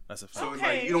 That's a fact. So it's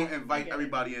like you don't invite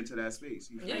everybody into that space.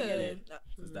 You feel me? Yeah.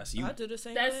 That's you. I do the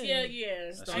same That's thing.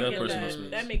 yeah. That's I your get personal that. space.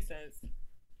 That makes sense.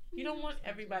 You don't want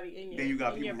everybody in your. Then you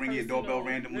got in people ring your personal- doorbell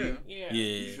randomly. Yeah. You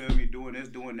Yeah. feel me? Doing this,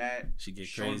 doing that. She get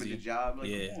Showing them at crazy. the job. Like,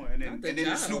 Yeah. come on. And then, Not the and then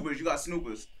the job. snoopers. You got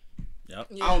snoopers. Yep.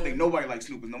 Yeah. I don't think nobody likes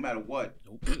snoopers, no matter what.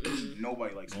 Nope.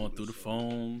 Nobody likes going snoopers, through the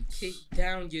phone. Kick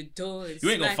down your doors. You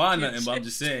ain't gonna find nothing, but I'm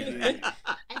just saying. I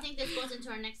think this goes into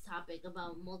our next topic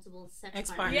about multiple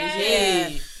sex partners. Yeah.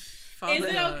 Is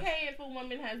it okay if a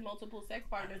woman has multiple sex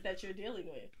partners that you're dealing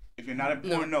with? If you're not in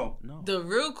porn, no. The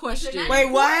real question.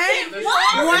 Wait, what? If you're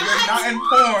not in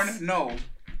porn, no.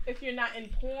 If you're not in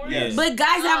porn? Yes. But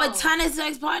guys have a ton of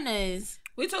sex partners.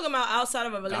 We talking about outside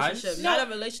of a relationship, not a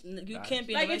relationship. You can't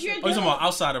be in a relationship. Oh, you talking about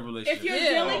outside of a relationship? If you're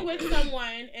dealing with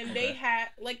someone and they have,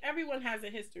 like, everyone has a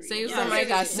history. Say somebody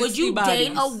got 60 Would you bodies.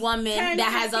 date a woman that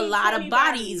has a lot of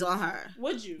bodies on her?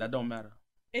 Would you? That don't matter.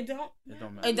 It don't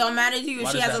matter. It don't matter to you if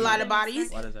she has a lot of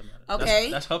bodies? Why does that matter?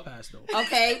 Okay. That's her past, though.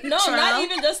 Okay. No, not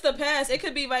even just the past. It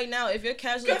could be right now. If you're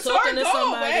casually talking to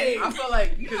somebody. I feel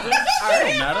like,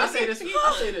 I say this.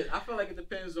 I feel like it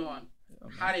depends on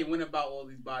how they went about all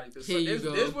these bodies. So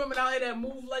there's women out here that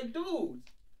move like dudes.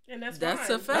 And that's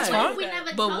a fact. What if we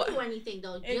never told you anything,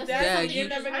 though? Exactly. You're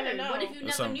never going to know. What if you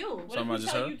never knew? What if we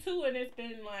tell you 2 and it's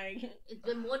been like... It's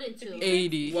been more than 2.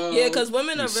 80. Well, yeah, because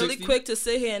women are really quick to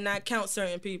sit here and not count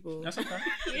certain people. That's a fact.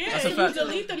 Yeah, that's a fact. You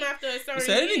delete them after a certain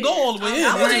year. It didn't go all the way in.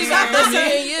 I was just after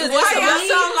certain years. That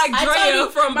sound like Drea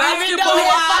from Basketball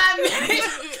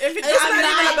Wives. It's not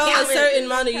even about a certain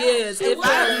amount of years. If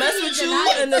I mess with you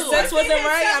and the sex wasn't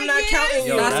right, I'm not counting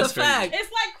you. That's a fact.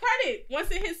 It's like credit. Once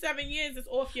it hits 7 years, it's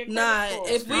off your credit score.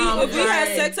 If we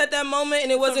had sex at that moment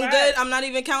and it wasn't good, I'm not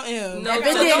even counting him. No, so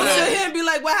don't sit here and be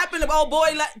like, what happened? Oh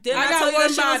boy, didn't I tell you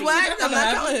that shit was whack? I'm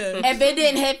not counting him. If it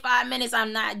didn't hit 5 minutes,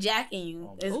 I'm not jacking you.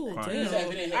 Ooh,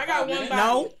 damn. I got one body.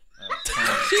 No.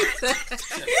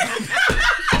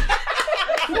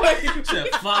 Wait, you said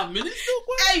 5 minutes?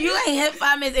 Hey, you ain't hit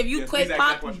 5 minutes. If you quit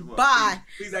pop, bye.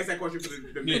 Please ask that question for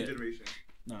the new generation.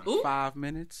 Nah. 5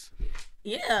 minutes?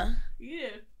 Yeah. Yeah.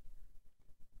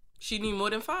 She need more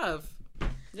than 5.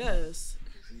 Yes.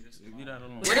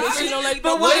 What if she don't like?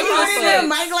 But what if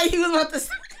Mike like he was about to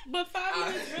say? But 5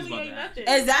 minutes really ain't nothing.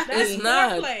 Exactly. It's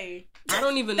not. Foreplay. I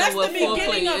don't even know what foreplay is. That's the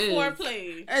beginning of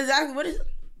foreplay. Exactly. What is?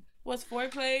 What's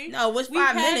foreplay? No, what's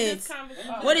 5 minutes?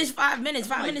 What is 5 minutes?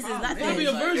 5 minutes is nothing. Probably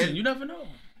a virgin. You never know.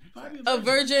 A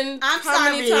virgin. I'm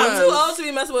sorry. I'm too old to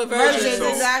be messing with virgins.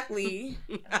 Exactly.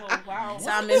 Oh wow.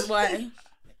 Time is what?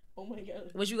 Oh my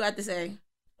god. What you got to say?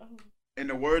 In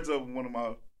the words of one of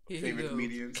my favorite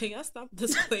comedians. Can y'all stop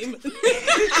disclaiming?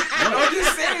 I'm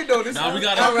just saying though. This we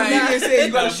got all right.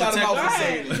 You gotta shout him out for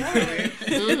saying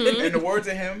it. In the words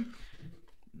of him,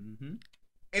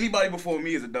 anybody before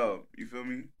me is a dub. You feel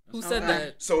me? Who said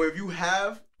that? So if you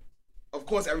have, of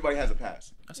course, everybody has a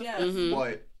past.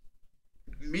 But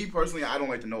me personally, I don't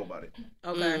like to know about it.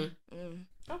 Okay.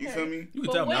 You feel me? You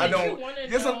can tell me. I don't.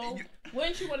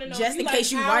 Wouldn't you want to know? Just in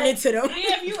case you run into them.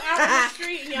 Yeah, if you out on the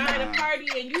street and y'all at a party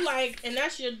and you like, and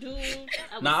that's your dude.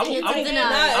 Nah, I would want to know.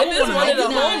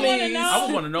 I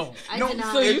would want to know. No,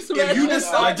 if you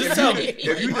decide, just tell me.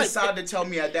 If you decide to tell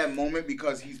me at that moment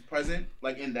because he's present,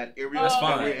 like in that area that's that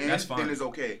fine. we're in, That's fine. then it's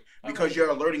okay because you're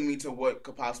alerting me to what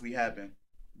could possibly happen.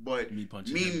 But me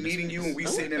meeting you and we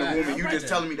sitting in a room and you just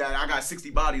telling me that I got 60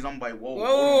 bodies, I'm like,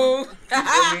 whoa. You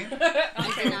feel me?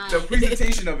 The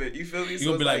presentation of it, you feel me? You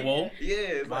gonna be like, whoa? Yeah.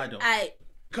 It's like,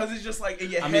 because it's just like in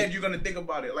your head, you're gonna think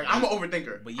about it. Like I'm an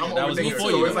overthinker. But yeah, I'm that an was overthinker.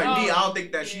 before So you. it's like me. I don't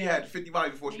think that she had 50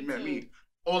 bodies before she met me.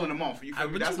 All in a month. You feel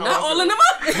me? That's how not all in a month.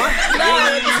 He right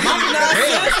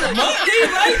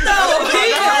though.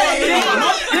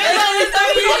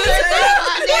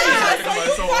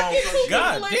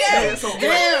 God damn.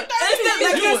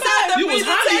 You was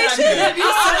I'm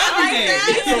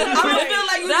gonna feel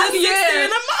like you just 60 in a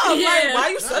month. Like, why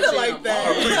you said it like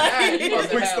that? A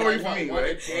quick story for me,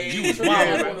 right? You was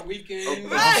wild on the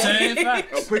weekend.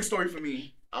 A quick story for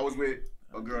me. I was with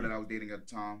a girl that I was dating at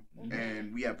the time,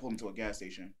 and we had pulled into a gas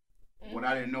station. What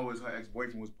I didn't know is her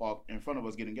ex-boyfriend was parked in front of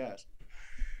us getting gas.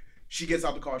 She gets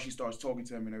out the car, she starts talking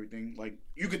to him and everything. Like,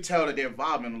 you could tell that they're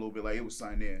vibing a little bit, like it was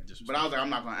something there. But I was like, I'm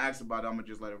not gonna ask about it, I'm gonna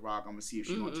just let it rock. I'm gonna see if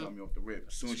she's gonna tell me off the rip.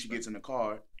 As soon as she gets in the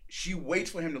car, she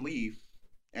waits for him to leave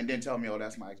and then tell me, oh,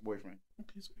 that's my ex-boyfriend.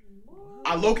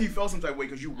 I low-key felt some type of way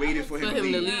because you waited for him to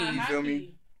leave. You feel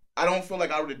me? I don't feel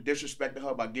like I would have disrespected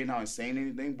her by getting out and saying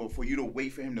anything, but for you to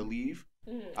wait for him to leave,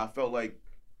 I felt like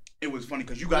it was funny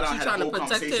because you got out and had a whole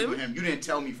conversation with him. You didn't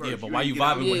tell me first. Yeah, but why you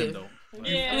vibing with him though?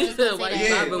 Yeah, that's what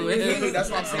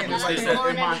I'm saying. It's like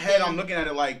in my head, I'm looking at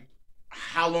it like,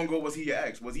 how long ago was he your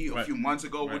ex? Was he a few months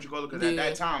ago? What you call it? Because at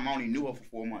that time, I only knew her for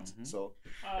 4 months. So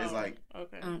it's like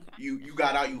you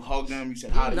got out, you hugged him, you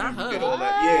said hi to him, you did all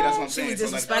that. Yeah, that's what I'm saying.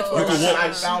 Disrespectful.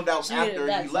 I found out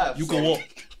after he left. You can walk.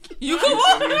 You can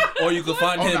walk. Or you could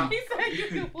find him. He said you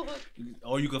can walk.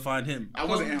 Or you could find him. I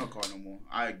wasn't in her car no more.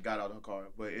 I got out of her car,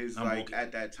 but it's like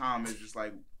at that time, it's just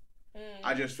like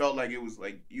I just felt like it was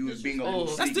like you was being a little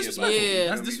sneaky. That's disrespectful. Yeah.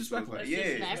 That's disrespectful.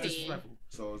 That's disrespectful.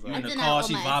 So it's I like in did the that car, all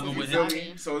she my vibing with exes.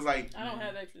 him. So it's like I don't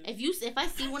have exes. If I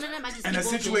see one of them, I just in a keep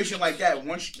walking. situation like that.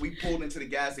 Once we pulled into the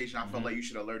gas station, I felt like you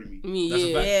should have alerted me. That's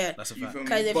a fact. Yeah. That's a You fact. feel me?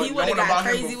 'Cause if But he would've knowing got about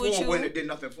him crazy with before you- wouldn't have did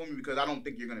nothing for me because I don't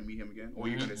think you're gonna meet him again or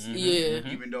you're gonna see him.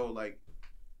 Yeah. Even though like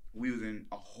we was in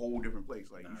a whole different place.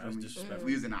 Like you feel That's me? disrespectful.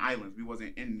 We was in the islands. We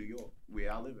wasn't in New York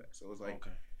where I live at. So it's like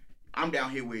Okay. I'm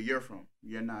down here where you're from.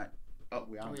 You're not up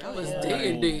where I'm Y'all was from.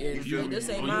 dating. You feel me? This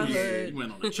ain't Oh, my you hood.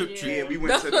 went on a trip. Yeah, we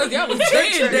went to the Y'all was yeah,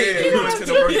 dating. we went to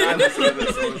the Virgin Islands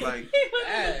together. So it's like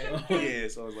yeah,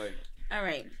 so it's like All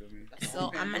right. you feel me?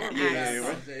 So I'm gonna Yeah,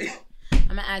 ask. right. I'm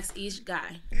gonna ask each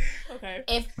guy Okay.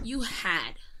 if you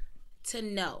had to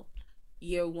know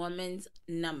your woman's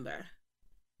number,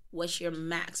 what's your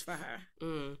max for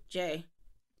her? Jay.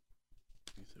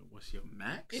 He said, "What's your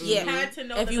max?" If Yeah. you had to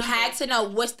know If the you number. had to know,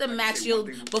 what's the max you'll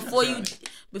before you say,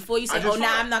 I just oh, feel nah,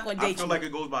 like- I'm not gonna I date feel you. like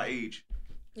it goes by age.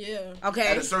 Yeah. Okay.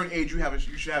 At a certain age, you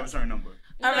should have a certain number.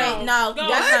 All right. No, Go.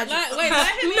 that's not true. Wait,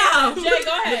 let him No. in. Jay,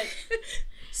 go ahead.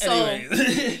 So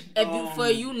Anyways. if you for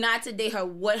you not to date her,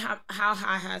 how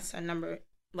high has her number?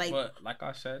 Like But like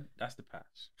I said, that's the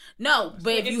past. no,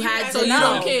 but if you had So to you know,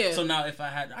 don't care. So now if I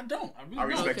had, I don't. I really I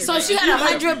respect don't. you. so she had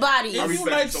 100 bodies. I If you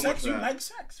respect like you so much sex, for you that. like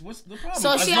sex. What's the problem?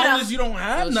 So As she long had a- as you don't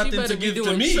have Well, she nothing better to be give to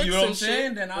doing me, tricks you know what I'm and saying?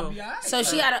 shit. Then I'll be alright. So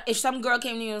she had if some girl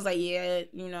came to you and was like, yeah,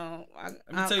 you know, Let me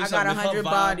I tell you got something. If her 100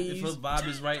 vibe- bodies. If her vibe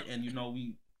is right, and you know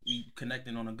we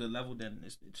connecting on a good level, then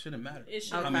it shouldn't matter. It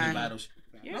How shouldn't. many Okay. battles?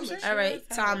 You're All mature right,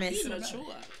 as hell. Thomas.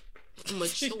 You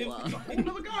mature.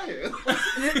 Another guy here.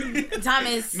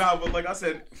 Thomas. Nah, but like I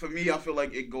said, for me, I feel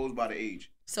like it goes by the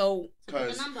age. So Pick a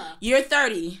Cause number. you're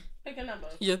 30. Pick a number.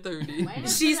 You're 30. Why not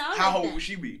She's- put it out how like old that? would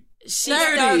she be? She's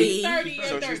 30. 30. 30, you're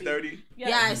So 30. she's 30.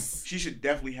 Yes. She should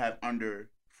definitely have under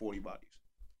 40 bodies.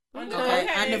 Okay.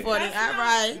 Under 40. All That's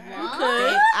right.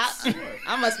 What? Okay.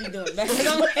 I must be doing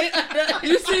better.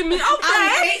 You see me? Okay.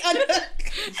 I need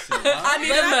But I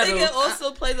I think think it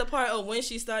also plays a part of when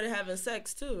she started having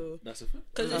sex too. That's a fact.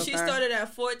 Because if she Okay. started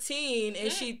at 14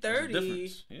 and she There's a 30,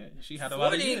 difference. Yeah, she had a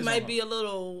lot of 40 years. might on be her. a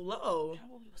little low.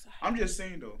 I'm just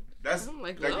saying though. That's I'm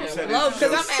like, like low. you said. Low, it's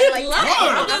because I'm just- at like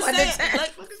I'm 10. just I'm saying, under 10.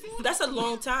 like, that's a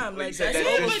long time. like you Like, said, that's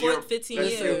that's over just your 15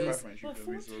 that's your years. preference. You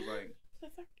feel me? So it's like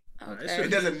Okay. it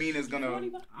doesn't mean it's gonna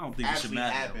I don't think it should actually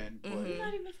matter. happen. But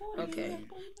Not even 40. Okay.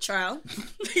 Trial.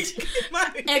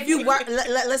 If If you were,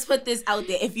 let's put this out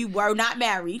there. If you were not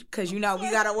married, because you know we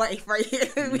gotta work for you.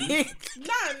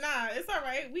 Nah, it's all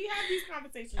right. We have these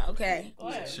conversations. Okay. Go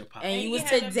ahead. It's your pop. And And you you was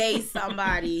had to a- date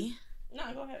somebody,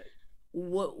 Nah, go ahead.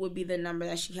 what would be the number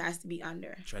that she has to be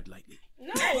under? Tread lightly.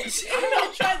 No,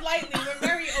 don't tread lightly. We're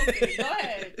very open. Go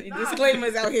ahead.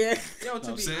 Disclaimers out here. Yo, to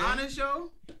I'm be saying? honest,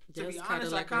 yo, to Just be kinda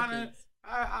honest, like I kind of, repeats.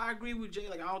 I agree with Jay.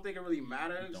 Like, I don't think it really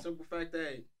matters. Don't. Simple fact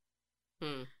that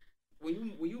Hmm. when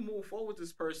you move forward with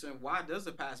this person, why does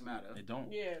the past matter? It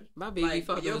don't. Yeah. My baby Like,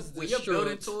 father was when you're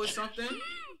building destroyed. towards something,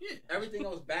 everything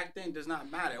else back then does not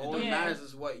matter. All that Yeah. matters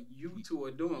is what you two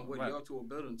are doing, what Right. you two are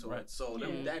building towards. Right. So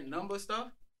Yeah. that number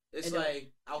stuff, it's It don't-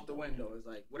 like out the window. It's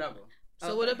like whatever.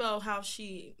 So what about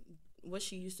what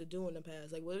she used to do in the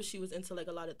past? Like, what if she was into like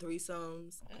a lot of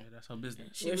threesomes? Okay, that's her business.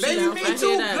 She was Maybe down me for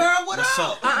too, that. girl. What What's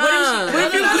up? up?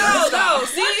 What No.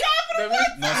 See,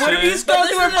 What if you scroll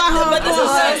through her phone? but this is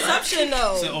Oh, an assumption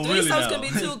though. So, oh, really Threesomes now? can be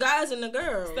two guys and a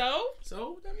girl.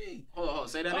 So? What that mean? Hold on,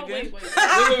 say that Oh, again. wait.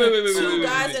 Two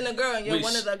guys and a girl, and you're Wait,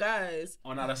 one of the guys.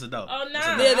 Oh, no, that's a dub. Oh, nah.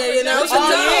 That's a dub. Yeah, that was a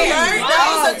dub, yeah. right? That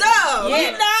was a dub.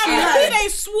 Yeah. Nah, they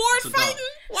sword That's a dub. fighting.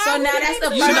 So now that's the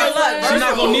She's first not, look. she's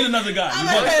not gonna need another guy.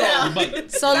 You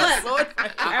bugging. So look,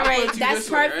 all right, put you that's this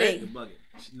way, right? perfect. You bugging.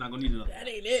 She's not gonna need another That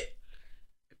guy. ain't it.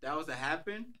 If that was to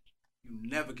happen, you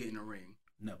never get in a ring.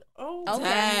 No. Oh. Okay.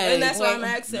 Dang. And that's why I'm Wait.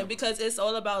 asking No. because it's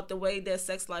all about the way their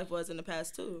sex life was in the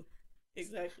past too.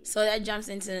 Exactly. So that jumps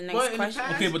into the next But in the question.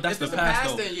 past- Okay, but that's If the it's the past,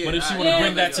 past, though. then yeah, But if she I- want to Yeah,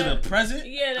 bring that but to the that- present,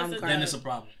 Yeah, that's I'm a crying. then dub. it's a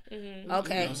problem. Okay. You know what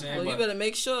I'm saying? Well, you But- better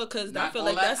make sure because I Not feel all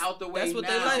like that that's out the way that's what now.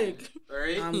 they like.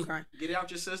 Right? I'm crying. Get it out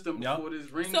your system Yup. before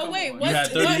this ring. So come wait, on. what- You had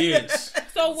 30 years.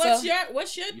 So what's So- your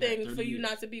You thing had for 30 you years.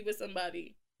 not to be with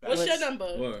somebody? What's your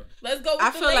number? Word. Let's go with I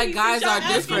the feel like ladies, guys since y'all are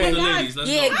asking different. the The guys. ladies, let's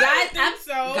Yeah, go. I guys. think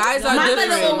so. Guys are My different.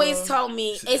 mother always told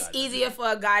me Shit, it's guys. easier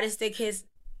for a guy to stick his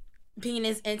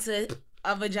penis into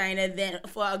a vagina than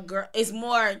for a girl. It's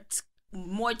more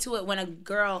to it when a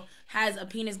girl has a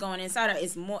penis going inside her.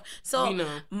 It's more so We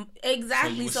know.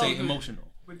 exactly. So you would So say emotional.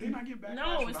 But then I get back.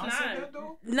 No, it's not. That,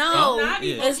 though? No,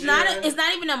 it's not. It's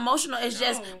not even emotional. It's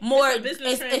just more it's a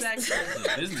business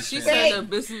transaction. She said a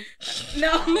business.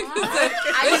 No,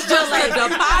 I just feel like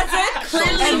deposit,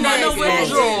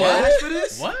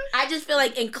 cleanliness. What? I just feel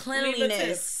like in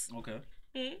cleanliness. Okay.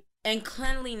 And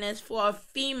cleanliness for a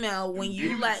female when you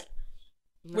demons. like.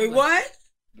 Wait, what?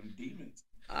 Them demons.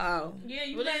 Oh. Yeah,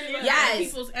 you let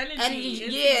people's energy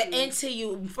into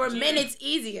you. For men, it's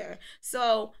easier.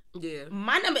 So yeah,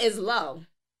 my number is low,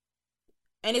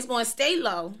 and it's going to stay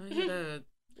low.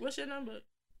 What's your number?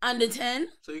 Under 10.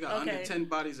 So you got under 10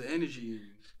 bodies of energy in you.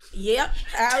 Yep.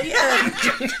 Hell yeah.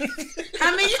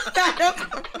 How many you got?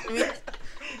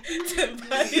 10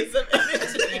 bodies of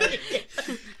energy.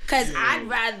 Because I'd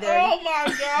rather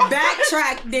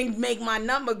backtrack than make my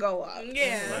number go up.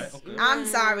 Yeah. Right, okay. I'm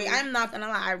sorry. I'm not going to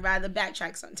lie. I'd rather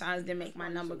backtrack sometimes than make my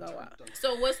number go up.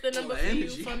 So what's the number for you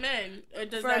for men? Or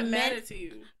does that matter to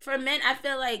you? For men, I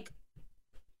feel like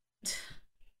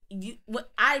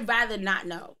I'd rather not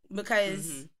know.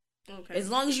 Because as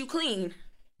long as you clean.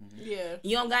 Yeah.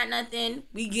 You don't got nothing.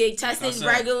 We get tested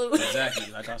regularly.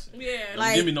 Exactly. Like I said. Yeah.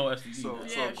 Like, give me no STD. So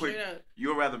quick.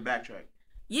 You'd rather backtrack.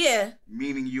 Yeah.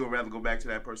 Meaning you'd rather go back to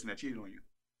that person that cheated on you.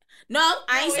 No,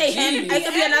 I ain't say him. It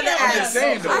could be another ex.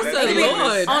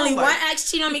 Only one ex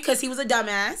cheated on me because he was a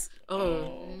dumbass.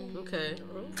 Oh, okay.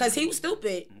 Because he was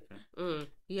stupid.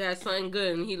 He had something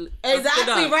good and he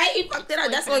exactly right. He fucked it up.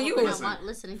 That's on you. I'm not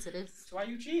listening to this. So why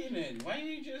you cheating then? Why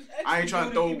you just? I ain't trying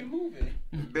to throw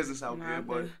business out there,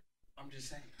 but I'm just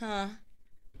saying. Huh?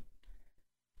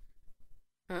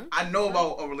 I know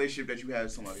about a relationship that you had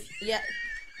with somebody. Yeah.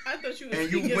 I thought you.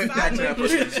 And you went back to that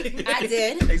person. I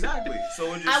did. Exactly.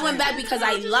 So it just I went back because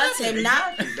I loved him.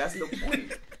 Exactly. That's the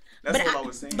point. That's what I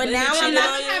was saying. But now I'm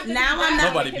not. Now I'm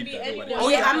not. Nobody beat that. Oh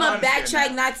yeah, I'm gonna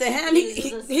backtrack not to him.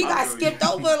 He got skipped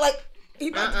over like.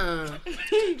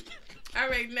 All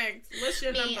right, next. What's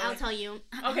your number? I'll tell you.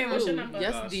 Okay, what's your number?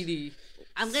 Yes, Didi.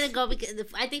 I'm gonna go because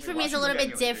I think for me it's a little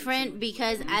bit different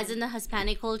because as in the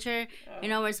Hispanic culture, you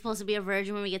know, we're supposed to be a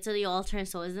virgin when we get to the altar, and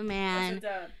so is a man.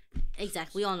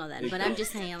 Exactly, we all know that. But I'm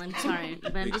just saying, I'm sorry,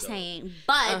 but I'm just saying.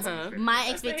 But my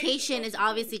expectation is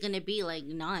obviously gonna be like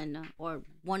none or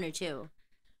 1 or 2,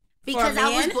 because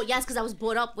because I was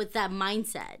brought up with that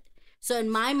mindset. So in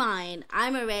my mind,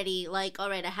 I'm already like, all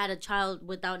right, I had a child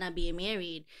without not being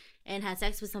married, and had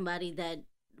sex with somebody that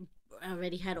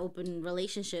already had open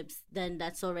relationships. Then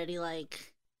that's already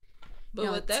like. But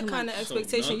with that kind of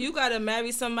expectation, you gotta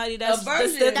marry somebody that's a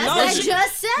virgin. That's what I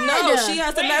just said. No, she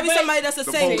has to marry somebody that's the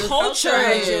same culture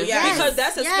as you. Yeah, because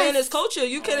that's a Spanish culture.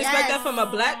 You can't expect that from a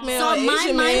black man or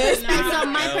Asian man. So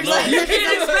my perspective, you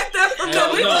can't expect that from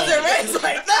the we wasn't raised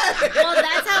like that. Well,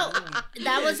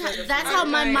 that's how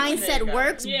my mindset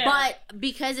works. But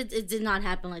because it did not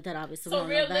happen like that, obviously. So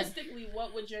realistically,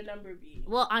 what would your number be?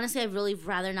 Well, honestly, I'd really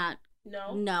rather not.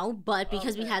 No, but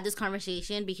because we had this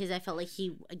conversation, because I felt like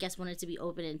he, I guess, wanted to be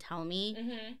open and tell me.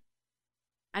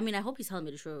 I mean, I hope he's telling me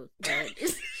the truth. But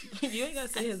you ain't gotta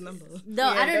say his number. No,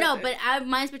 I don't know, but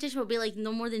my expectation would be like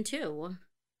no more than 2.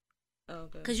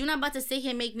 Okay. Because you're not about to sit here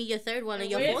and make me your 3rd one or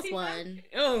your 4th one.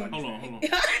 Hold on. Hold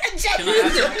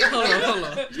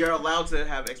on. You're allowed to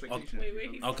have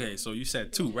expectations. Okay, so you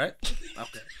said 2, right?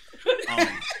 Okay.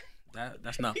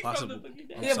 That's not possible.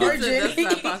 He's a virgin. That's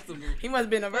not possible. He must have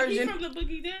been a virgin. He from the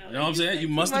boogie down. You know what I'm saying? You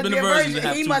must have been a virgin to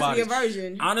have 2 bodies. He must be a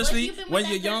virgin. Honestly, when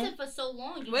you're young, young. For so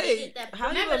long, you wait,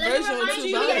 how you a virgin with 2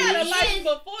 He bodies? had a life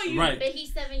before you. Right. But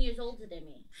he's 7 years older than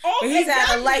me. Oh, but he's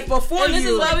had a life before and you.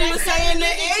 This is why we were saying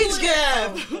the age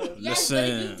gap. Yes, but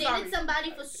if you dated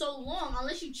somebody for so long,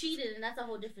 unless you cheated, and that's a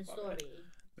whole different story.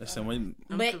 Listen,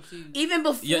 but even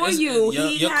before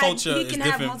your culture is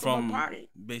different from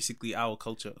basically our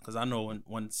culture. Because I know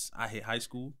once I hit high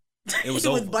school, it was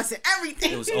over. Was busting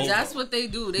everything. It was over. That's what they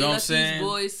do. They let these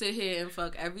boys sit here and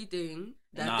fuck everything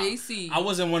that they see. I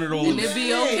wasn't one of those. And it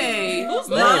be okay.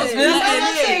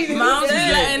 Moms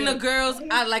letting the girls.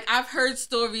 I've heard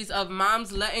stories of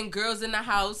moms letting girls in the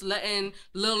house, letting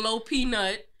Lil Low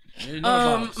Peanut.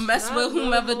 Mess with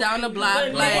whomever down the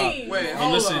block. That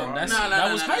was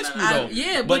high school though.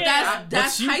 Yeah, but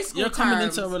that's high school. You're coming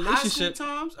into a relationship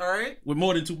times, all right, with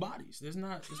more than 2 bodies. It's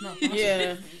not possible.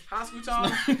 Yeah, high school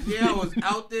times. Yeah, I was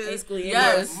out there.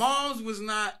 Yes, moms was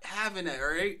not having that. All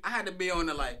right, I had to be on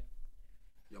the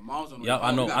your mom's on the. Yeah,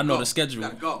 I know the schedule.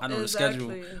 I know the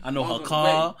schedule. I know her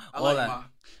car. All that.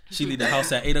 She leave the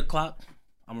house at 8:00.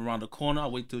 I'm around the corner. I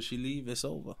wait till she leave. It's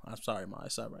over. I'm sorry, Ma.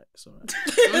 It's all right. It's all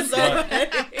right.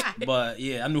 But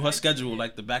yeah, I knew her schedule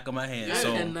like the back of my hand.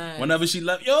 So whenever she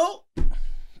left,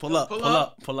 pull up.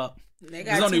 They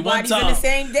got two bodies in the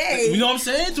same day. You know what I'm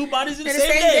saying? 2 bodies in the same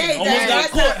day. Almost got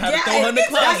caught. Had to throw her in the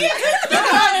closet.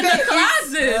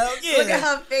 Look at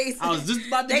her face. I was just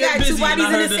about to get busy. They got 2 bodies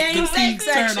in the same sex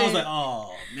section. I was like,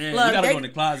 oh man, we gotta go in the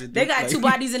closet. They got 2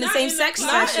 bodies in the same sex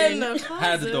section.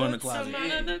 Had to throw in the closet.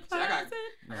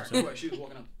 So what? She was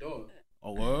walking out the door.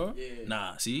 Oh, word? Yeah.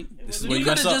 Nah, see? This is You where you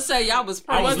could have just said y'all was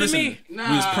praying. I was listening. Nah.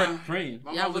 We was praying.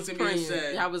 Y'all was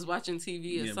praying. Y'all was watching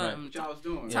TV or something. What y'all was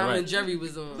doing? Tom and Jerry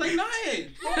was on. Like, nothing.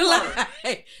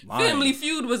 Like, Family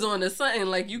Feud was on or something.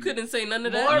 Like, you couldn't say none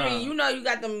of that. Maury, you know you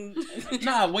got them.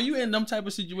 Nah, when you in them type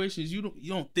of situations, you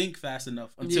don't think fast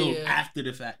enough until after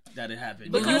the fact that it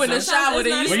happened. But you in the shower,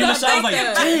 then you in the shower like,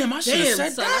 damn, I should have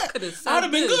said son, that. I would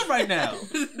have been good right now.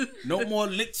 No more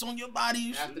licks on your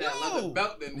body. After that leather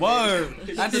belt, then word.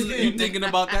 I just you thinking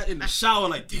about that in the shower,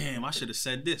 like, damn, I should have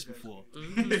said this before.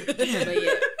 But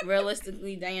yeah,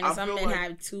 realistically, Diana, some men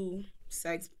have 2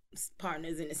 sex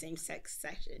partners in the same sex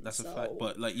section. That's a fact.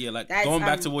 But like, yeah, like going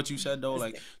back to what you said though,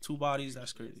 like 2 bodies,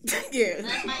 that's crazy.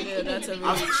 That's a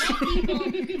real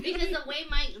because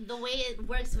the way it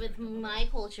works with my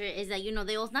culture is that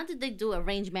they all not that they do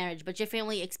arranged marriage, but your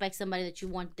family expects somebody that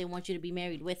they want you to be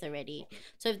married with already.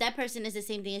 So if that person is the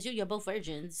same thing as you're both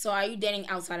virgins. So are you dating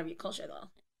outside of your culture though?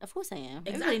 Of course I am.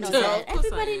 Exactly. Everybody knows that.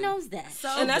 Everybody knows that. So,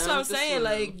 and that's what I'm saying.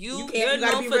 Like you're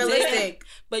known for dating,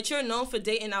 but you're known for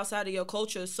dating outside of your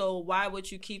culture. So why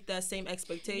would you keep that same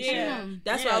expectation? Yeah.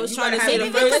 That's what I was trying to say.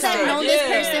 Maybe because I've known this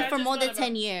person for more than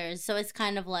 10 years, so it's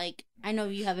kind of like I know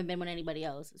you haven't been with anybody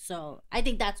else. So I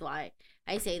think that's why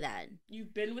I say that.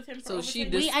 You've been with him for over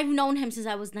 10 years? I've known him since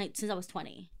I was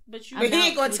 20. But he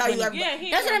ain't gonna tell you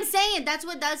everything. That's what I'm saying.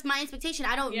 That's my expectation.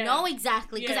 I don't know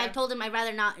exactly because I told him I'd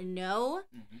rather not know.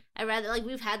 I'd rather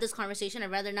we've had this conversation.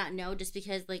 I'd rather not know just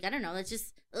because I don't know. It's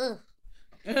just it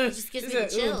just gives me the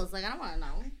chills. Like I don't want to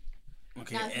know.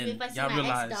 Okay, now, and y'all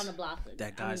realize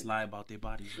that guys lie about their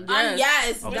bodies, right?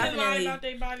 Yes, okay. Definitely. Lie about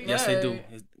their bodies. Yes, they do.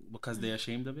 Because they're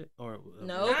ashamed of it, or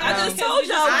no? I just told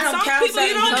y'all. Some people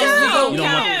you don't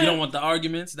count. You don't want the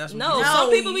arguments. That's what some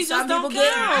people we just don't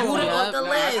count. Booted off the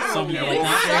list. Some people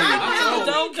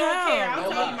don't care.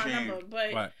 I'll tell you my number,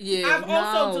 but I've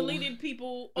also deleted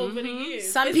people over the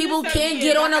years. Some people can't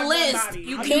get on a list.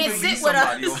 You can't sit with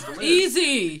us.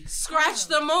 Easy, scratch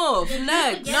them off.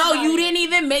 Next. No, you didn't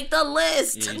even make the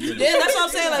list. Yeah, that's what I'm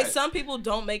saying. Like some people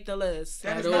don't make the list.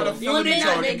 That is not a felony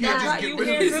charge. You can't just get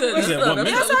rid of it.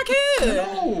 Yes, I can.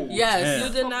 No. Yes, you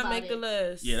did not make the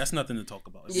list. Yeah, that's nothing to talk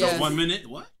about. So 1 minute,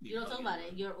 what? You don't talk about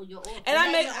it. You're and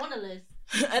I make on the list.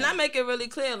 And I make it really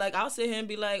clear. Like I'll sit here and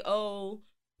be like, oh,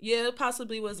 yeah, it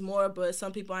possibly was more, but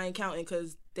some people I ain't counting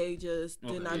because they just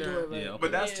did not do it right. Yeah,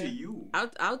 but that's to you.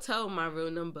 I'll tell my real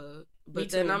number.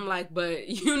 But then I'm like, but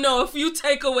if you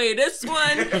take away this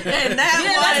one and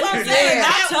that one, then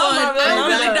that one,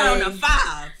 I'm only down to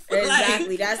 5.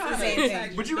 Exactly, that's the same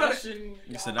thing. But you gotta.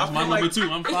 You said that's my number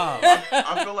 2. I'm 5.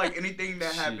 I feel like anything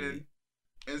that happened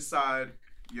inside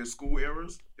your school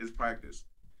eras is practice.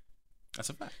 That's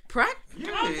a fact. Yeah.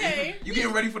 Okay. You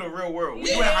getting ready for the real world. When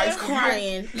you in high school,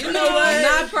 crying. You know what?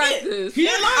 Not practice.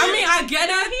 I mean, I get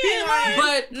it,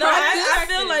 but no, I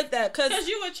feel like that because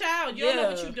you a child. You don't know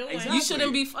what you're doing. Exactly. You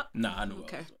shouldn't be. Nah, I know.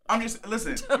 Okay. I'm just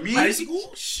listen. Me, high school.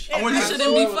 You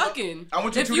shouldn't be fucking. I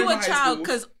went to 2 if you a different child,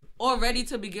 because already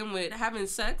to begin with, having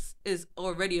sex is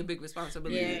already a big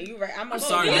responsibility. Yeah, you're right. I'm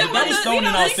sorry. That was thrown in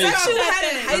our face. The sex you had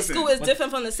in high school is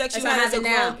different from the sex you had as a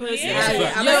grown person.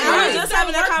 I'm just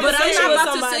having that conversation. But I'm not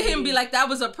about to sit here and be like, that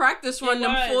was a practice run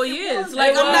them 4 years.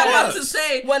 Like, I'm not about to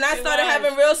say. When I started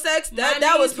having real sex,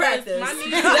 that was practice.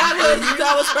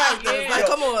 That was practice. Like,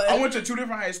 come on. I went to 2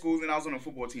 different high schools and I was on a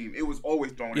football team. It was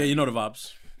always thrown in. Yeah, you know the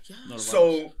vibes.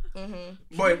 So,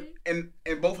 but in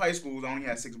both high schools, I only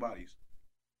had 6 bodies.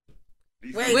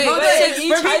 Wait, repeat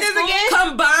this again?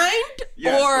 Combined?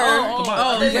 Yes.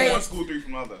 Or one school, 3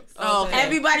 from the other.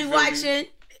 Everybody watching,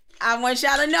 I want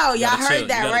y'all to know. Y'all heard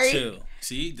that, right? Chill.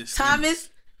 See, Thomas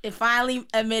it finally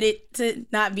admitted to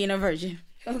not being a virgin.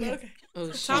 Okay. Oh,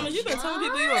 Thomas, you been telling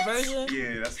people you a virgin?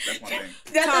 Yeah, that's my thing.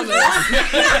 Thomas.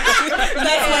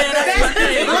 That's my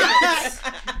thing.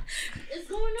 What's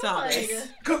going on?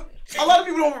 Because a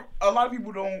lot of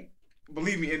people don't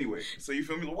believe me anyway. So you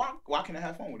feel me? Why can't I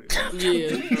have fun with it?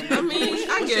 Yeah. I mean,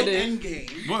 I get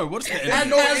it. What's the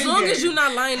end game? As long as you're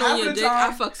not lying on your dick,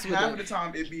 I fucks with it. Half of the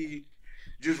time, it be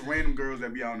just random girls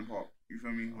that be out in the park. You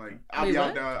feel me? Like, I'll be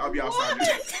out there, I'll be outside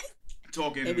just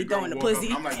talking. They be throwing the pussy.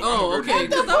 I'm like, oh, okay.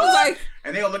 Because I was like...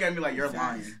 And they'll look at me like, you're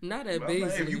lying. Not that basic.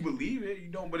 basic. If you believe it, you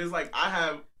don't. But it's like, I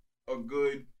have a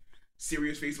good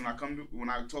serious face when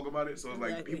I talk about it. So it's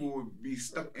like people would be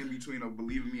stuck in between of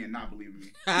believing me and not believing me.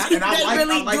 And I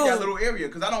like that little area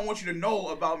because I don't want you to know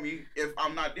about me if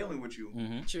I'm not dealing with you.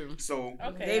 Mm-hmm. True. So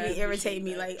they be irritating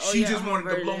me like, she just wanted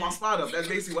to blow my spot up. That's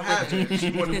basically what happened. She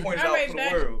wanted to point it out for the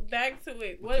world. Back to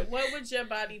it. What would your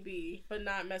body be for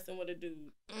not messing with a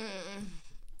dude?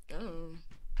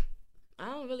 I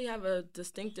don't really have a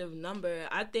distinctive number.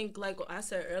 I think, like I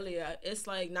said earlier, it's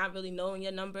like not really knowing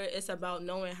your number. It's about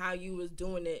knowing how you was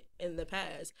doing it in the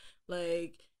past.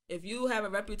 Like, if you have a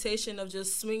reputation of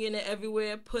just swinging it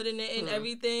everywhere, putting it in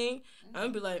everything,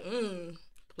 I'm gonna be like,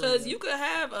 because you could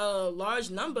have a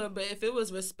large number, but if it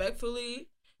was respectfully,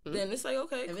 then it's like,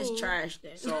 okay, if cool. it's trash,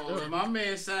 then. So my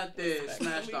man sat there and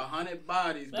smashed 100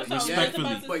 bodies, but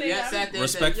yet sat there and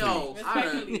said, yo,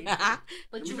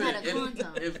 but you had a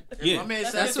condom. If my man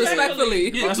sat that's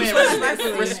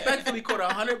there, respectfully caught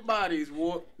 100 bodies,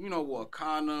 wore a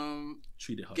condom,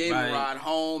 treated her gave right. a ride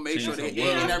home, made sure they ate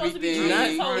and everything.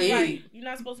 You're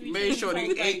not supposed to be made sure they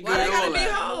ate good. Why they gotta be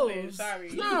hoes? Sorry.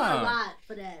 You do a lot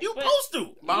for that. You supposed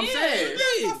to. But I'm saying,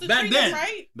 back then.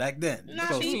 Right? Back then.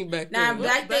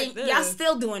 Back then, y'all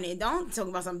still doing it. Don't talk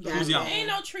about something. Who's y'all? Ain't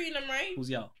no treating them right. Who's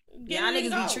y'all? Y'all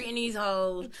niggas be treating these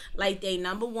hoes like they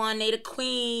number one, they the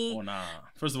queen. Oh nah.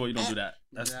 First of all, you don't do that.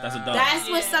 That's a dub. That's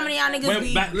what some of y'all niggas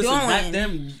be doing. Back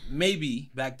then, maybe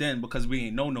back then because we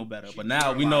ain't know no better. But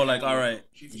now we know, like, all right.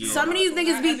 Yeah. Some of these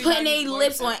niggas be putting their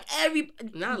lips on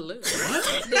not lips.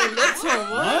 What? Their lips on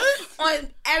what? On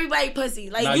everybody pussy.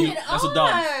 Like that's a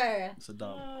dub. That's a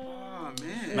dub.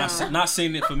 Man. Not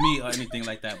saying it for me or anything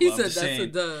like that. But He I'm said just that's saying, a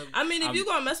dub. I mean, if you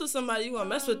gonna mess with somebody, you gonna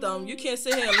mess with them. You can't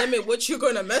sit here and limit what you're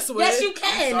gonna mess with. Yes, you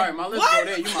can. Sorry, my lips go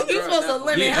there. You my girl. You supposed to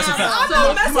limit I'm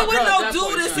not messing with no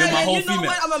dude and saying, you know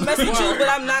what, I'm gonna mess with you, but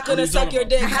I'm not gonna suck your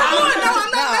dick. I'm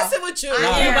not messing with you.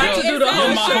 You're about to do the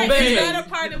whole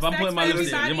shebang. If I'm putting my lips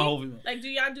there, you're my whole female. Like, do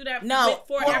y'all do that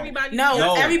for everybody?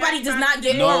 No, everybody does not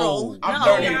get oral.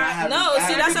 No,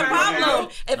 see, that's a problem.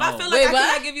 If I feel like I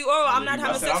cannot give you oral, I'm not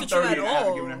having sex with you at all.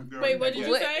 Wait, what did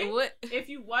you say? What? If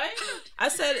you what? I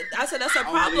said that's a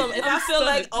problem. If I feel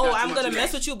like, I'm gonna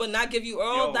mess with you but not give you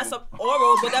oral, that's a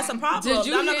oral, but that's a problem. Did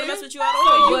you I'm not hear gonna mess with you at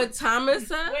all. What Thomas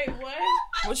said? Wait, what?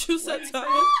 What you said, Thomas?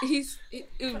 Please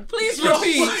repeat. Please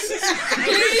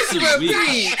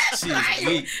repeat. She's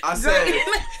weak.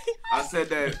 I said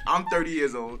that I'm 30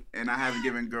 years old and I haven't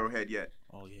given girl head yet.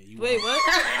 Oh yeah, you. Wait, what?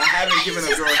 I haven't given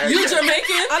a girl head You yet. Jamaican?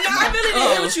 I really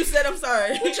didn't hear what you said. I'm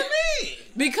sorry. What you mean?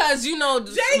 Because you know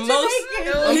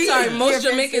most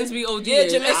Jamaicans be OD. Yeah,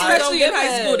 Jamaicans especially in don't high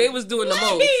give school, head. they was doing the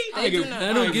most. I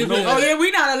don't give it. Oh yeah,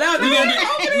 we not allowed to.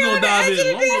 We gonna dive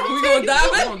in. We gonna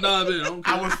dive in. We gonna dive in.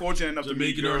 I was fortunate enough to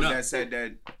meet Jamaican or girls not. that said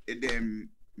that it didn't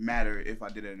matter if I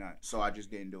did it or not, so I just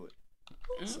didn't do it.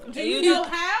 Do you know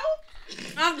how?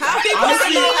 How he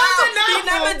doesn't know how? He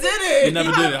never did it. He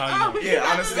never did it. How you know? Yeah,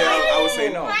 honestly, I would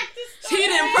say no. He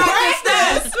didn't practice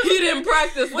that. He didn't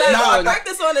practice that. No, one.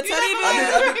 practice on the teddy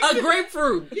bear. A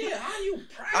grapefruit. Yeah, how you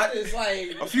practice?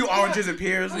 Like a few oranges and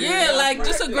pears. Yeah, like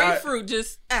just a grapefruit.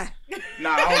 Just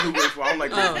Nah, I don't do grapefruit. I don't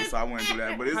like grapefruit, so I wouldn't do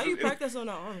that. But it's How you practice on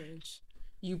an orange?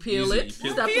 you peel it.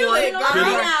 Step on Peel it.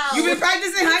 it. You been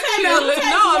practicing? How you Peel know? it.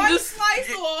 No, I'm just.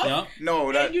 Slice off.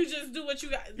 no, that And you just do what you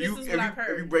got. This is what I've if you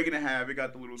heard. break it in half, it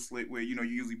got the little slit where you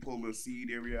usually pull the seed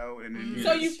area out and then.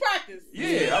 So you practice.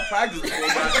 Yeah, I practiced before,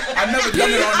 but I've never done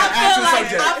it on the actual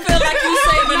subject. I feel like you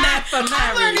saving that for I'm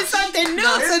learning marriage. something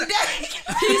new today.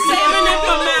 He's saving it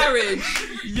for marriage.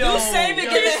 You saving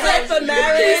it for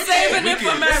marriage. He's saving it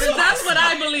for marriage. That's what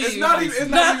I believe. It's not even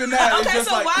that. It's Okay, just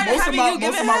so like why most haven't you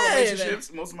given head?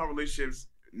 most of my relationships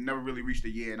never really reached a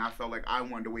year, and I felt like I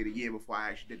wanted to wait a year before I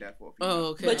actually did that for a few. Oh,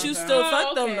 okay. But you still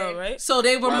fucked okay. them though, right? So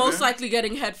they were What most happened? likely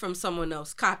getting head from someone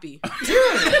else. Copy.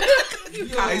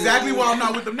 Exactly why I'm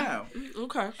not with them now.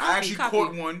 Okay. I actually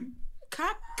caught one.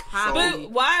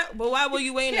 But why were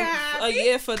you waiting a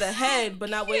year for the head, but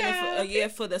not waiting for a year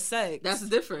for the sex? That's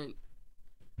different.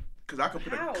 Because I could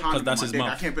put a How? condom on that's my his dick.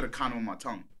 mouth. I can't put a condom on my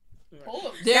tongue.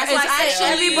 That's why I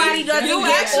said everybody doesn't You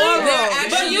get actually, oral.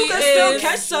 but you can still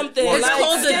catch something. It's like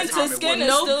called skin the- to skin is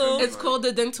No, still. It's called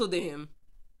the dental dam.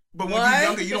 But when you're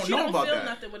younger, you But don't know about feel that.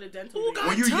 nothing with a dental.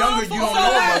 When you're younger, you don't know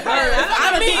about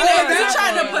that. I mean, if you're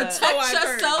trying to Oh, protect I've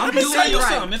heard. yourself, I'm do just telling it you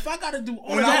right. something. If I gotta do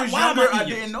all When I that, was why am younger, I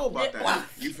eating? didn't know about that.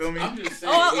 You feel me? I'm just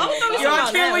saying. Yo,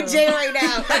 I'm here with Jay right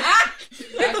now.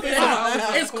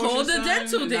 It's called the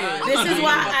dental dam. This is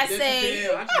why I say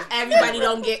everybody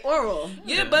don't get oral.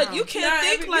 Yeah, but you can't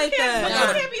think like You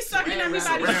that. can't be sucking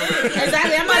everybody's Right. dick.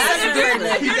 Exactly. I'm not That's sucking different.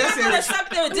 dick. If you're gonna suck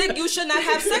their dick, you should not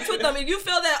have sex with them. If you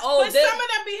feel that, But some of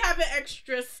them be having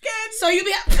extra skin. So you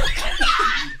be.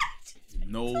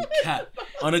 No cap.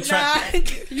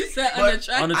 Unattractive. You said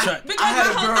unattractive. Because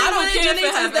I don't care if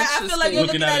it has that. I feel like you're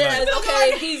looking at it as,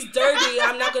 okay, he's dirty.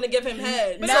 I'm not going to give him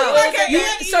head. No.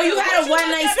 So you had a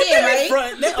one-night stand, right?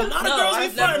 A lot of girls be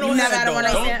fronting on never had a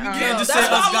one-night stand. You can't just say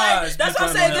us guys. That's what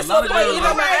I'm saying. This is the point. Either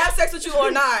I'm going to have sex with you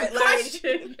or not. Like,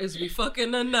 is we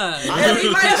fucking or not? I had a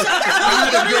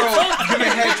girl give me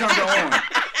head turned on.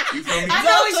 You feel me? I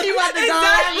know what she about to go.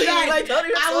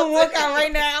 Exactly. I will walk out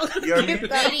right now.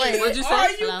 What'd you say? Are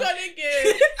you gonna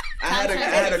get? I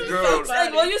had a girl.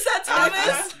 Like, well, you said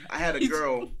Thomas. I had a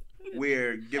girl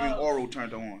where giving oral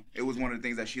turned her on. It was one of the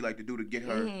things that she liked to do to get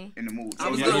her in the mood. So I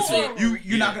was gonna say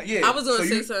you're not gonna. Yeah. I was gonna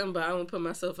say something, but I won't put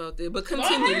myself out there. But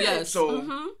continue. Yes.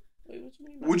 So.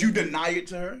 Would you deny it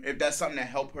to her if that's something that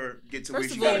helped her get to where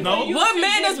she got? No. What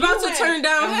man is about to turn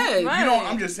down head? You know,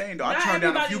 I'm just saying though. I turned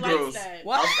down a few girls. I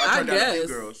turned down a few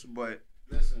girls, but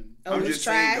listen, I'm just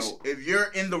saying though. If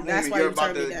you're in the room and you're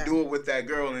about to do it with that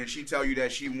girl, and she tell you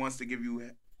that she wants to give you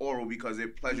oral because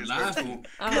it pleasures her too, you're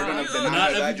gonna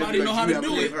deny that just because you have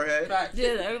to give her head.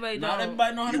 Yeah, everybody know. Not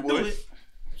everybody know how to do it.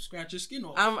 Scratch your skin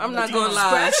off. I'm not gonna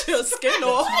lie. Scratch your skin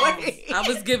off. I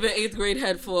was giving 8th grade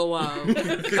head for a while.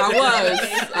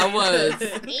 I was.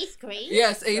 8th grade?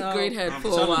 Yes, 8th grade head for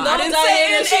a while. No, I didn't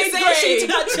say in 8th grade.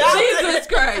 Jesus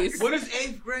Christ. What is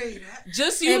 8th grade?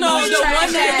 Just, you know, the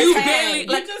one that you barely,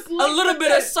 like a little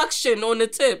bit of suction on the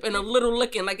tip and a little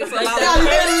licking. Like it's a lot of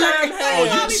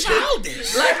Oh, you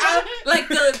childish. Like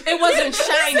it wasn't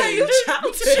shining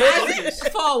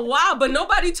for a while, but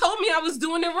nobody told me I was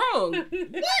doing it wrong.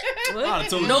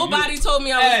 What? Nobody told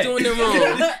me I was doing it wrong.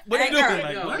 What are you doing?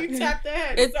 Like, what? You tapped the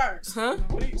head. Huh?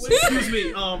 Excuse me. Excuse me.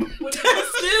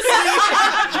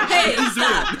 Hey,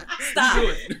 stop.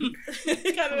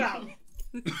 Cut it out.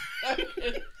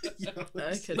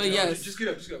 But yes. Just get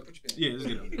up. Put your pen. Yeah, just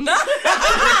get up. No.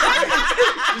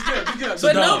 Just get up.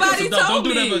 But nobody told me. Don't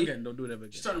do that again. Don't do that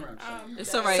again. Just turn around.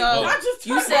 It's all right. So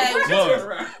you said,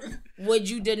 would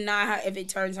you deny her if it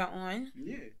turns her on?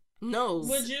 Yeah. No.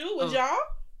 Would you? Would y'all?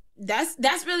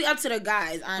 That's really up to the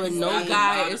guys. Honestly. But no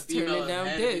guy is turning down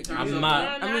dick. I'm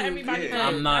not.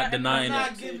 I'm not denying it. I'm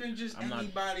not giving just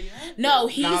anybody. No,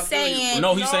 he's saying.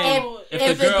 No, he's saying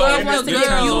if the girl wants to turns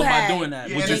give you on by head, doing that,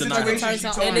 Yeah, would you deny it?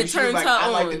 And it turns her I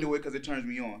like on. to do it because it turns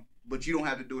me on. But you don't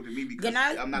have to do it to me because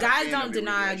I'm not guys a fan don't of it.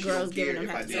 deny Like, she girls don't care giving them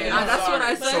if I head. do it. That's what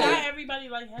I But said. not everybody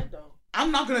like head though. I'm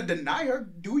not gonna deny her.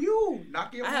 Do you?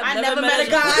 Not give I never met a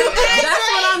guy. That's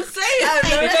what I'm saying. I've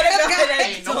never met a guy that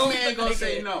Ain't no man gonna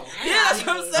say no. Yeah, that's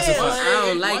what I'm saying. I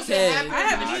don't like that. I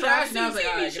haven't tried Now it's like,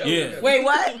 all right, Yeah. Wait,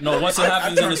 what? No, once it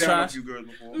happens in the I've turned down a trash. few girls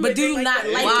before. But do you not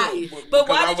like Why? it? But why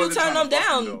Because I did you wasn't turn trying them to fuck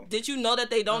them, down? though. Did you know that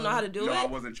they don't know how to do No, I it?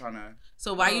 wasn't trying to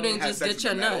So why you didn't have just sex get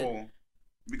your with them at nut? all.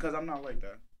 Because I'm not like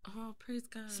that. Oh, praise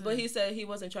God. But he said he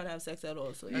wasn't trying to have sex at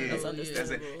all, so Yeah, that's that's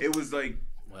understandable. it. It was like,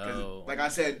 Well, like I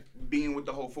said, being with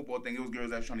the whole football thing, it was girls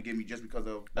that was trying to get me just because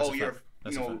of, That's oh, a you're, fact. you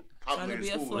That's a know, fact. Trying popular to in be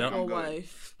a school. football I'm good.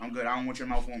 wife. I'm good. I don't want your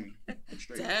mouth on me. I'm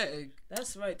straight. Dang.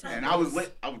 That's right, Thomas. And I was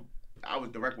lit. I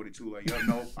was direct with it too. Like, yo,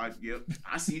 no, I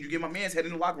seen you get my man's head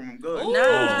in the locker room. I'm good. Nah,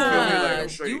 Like, I'm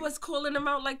straight. you was calling them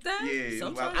out like that? Yeah, it was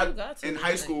Sometimes like, you got to. in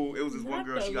high school, it was this one Not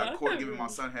girl. the She got caught locker giving my room.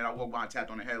 son head. I walked by and tapped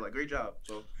on her head. Like, great job.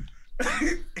 So,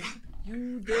 You You're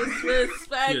a demon.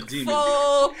 disrespectful.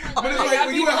 but it's like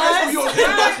when you in high school, you don't think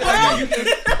about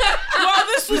that. Well,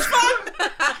 this was fun.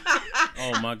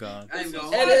 Oh my God. I ain't gonna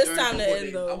It hold is during time to football end,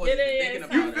 days. though. I wasn't It is. thinking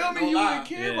about You it. feel me? No You lie. wouldn't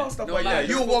care Yeah. about stuff No like lie. that.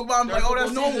 You'll walk by and be like, oh,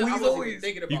 that's normal. He's always.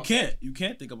 You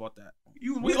can't think about that.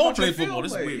 You We all play football.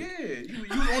 This is weird. Yeah,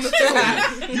 you was on the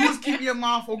field. You was keeping your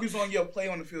mind focused on your play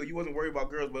on the field. You wasn't worried about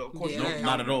girls, but of course, Yeah. you No, don't not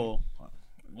count at them. all.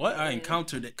 What? I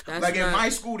encountered it. That's Like in not- my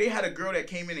school, they had a girl that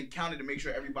came in and counted to make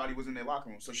sure everybody was in their locker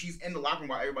room. So she's in the locker room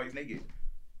while everybody's naked.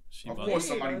 She Of bugged. course,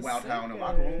 somebody wild out in the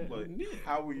locker room, but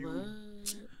how were you?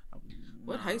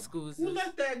 What high school is Who this?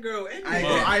 let that girl in?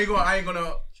 I ain't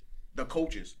gonna. The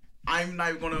coaches. I'm not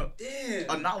even gonna Damn.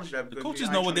 acknowledge that. Because coaches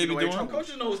I know ain't what they trying to be get doing. in trouble.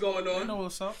 Coaches know what's going I on. know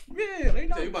what's up. Yeah, they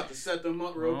know. So you about to set them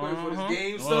up real quick for this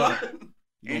game Uh-huh. start.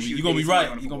 You're gonna be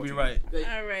right. You're gonna be right.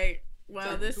 All right.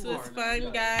 Well, this was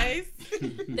fun, guys. Thank you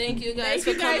guys Thank you guys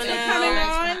for coming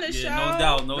on the show. Yeah, no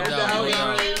doubt, no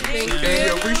doubt. Thank Thank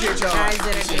you. Appreciate y'all. Guys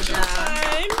did a good job.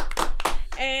 Fun.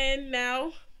 And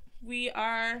now we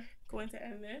are going to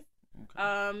end this.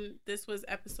 This was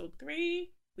episode 3.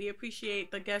 We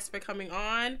appreciate the guests for coming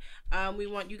on. We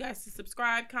want you guys to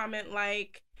subscribe, comment,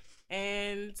 like,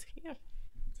 and yeah.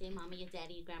 say your mama, your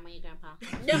daddy, your grandma, your grandpa.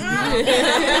 You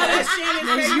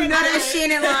know that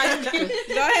Shannon line.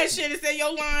 Go ahead, Shannon. Say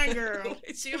your line, girl.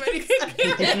 She ready?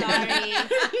 Sorry.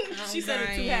 She said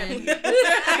it too happy.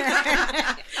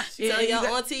 Tell your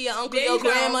auntie, your uncle, your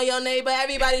grandma, your neighbor,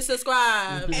 everybody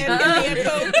subscribe. And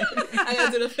I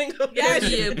gotta do the finger. Yes,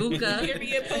 Buka.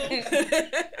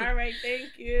 All right,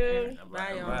 thank you.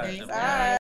 Bye, y'all.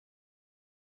 Bye.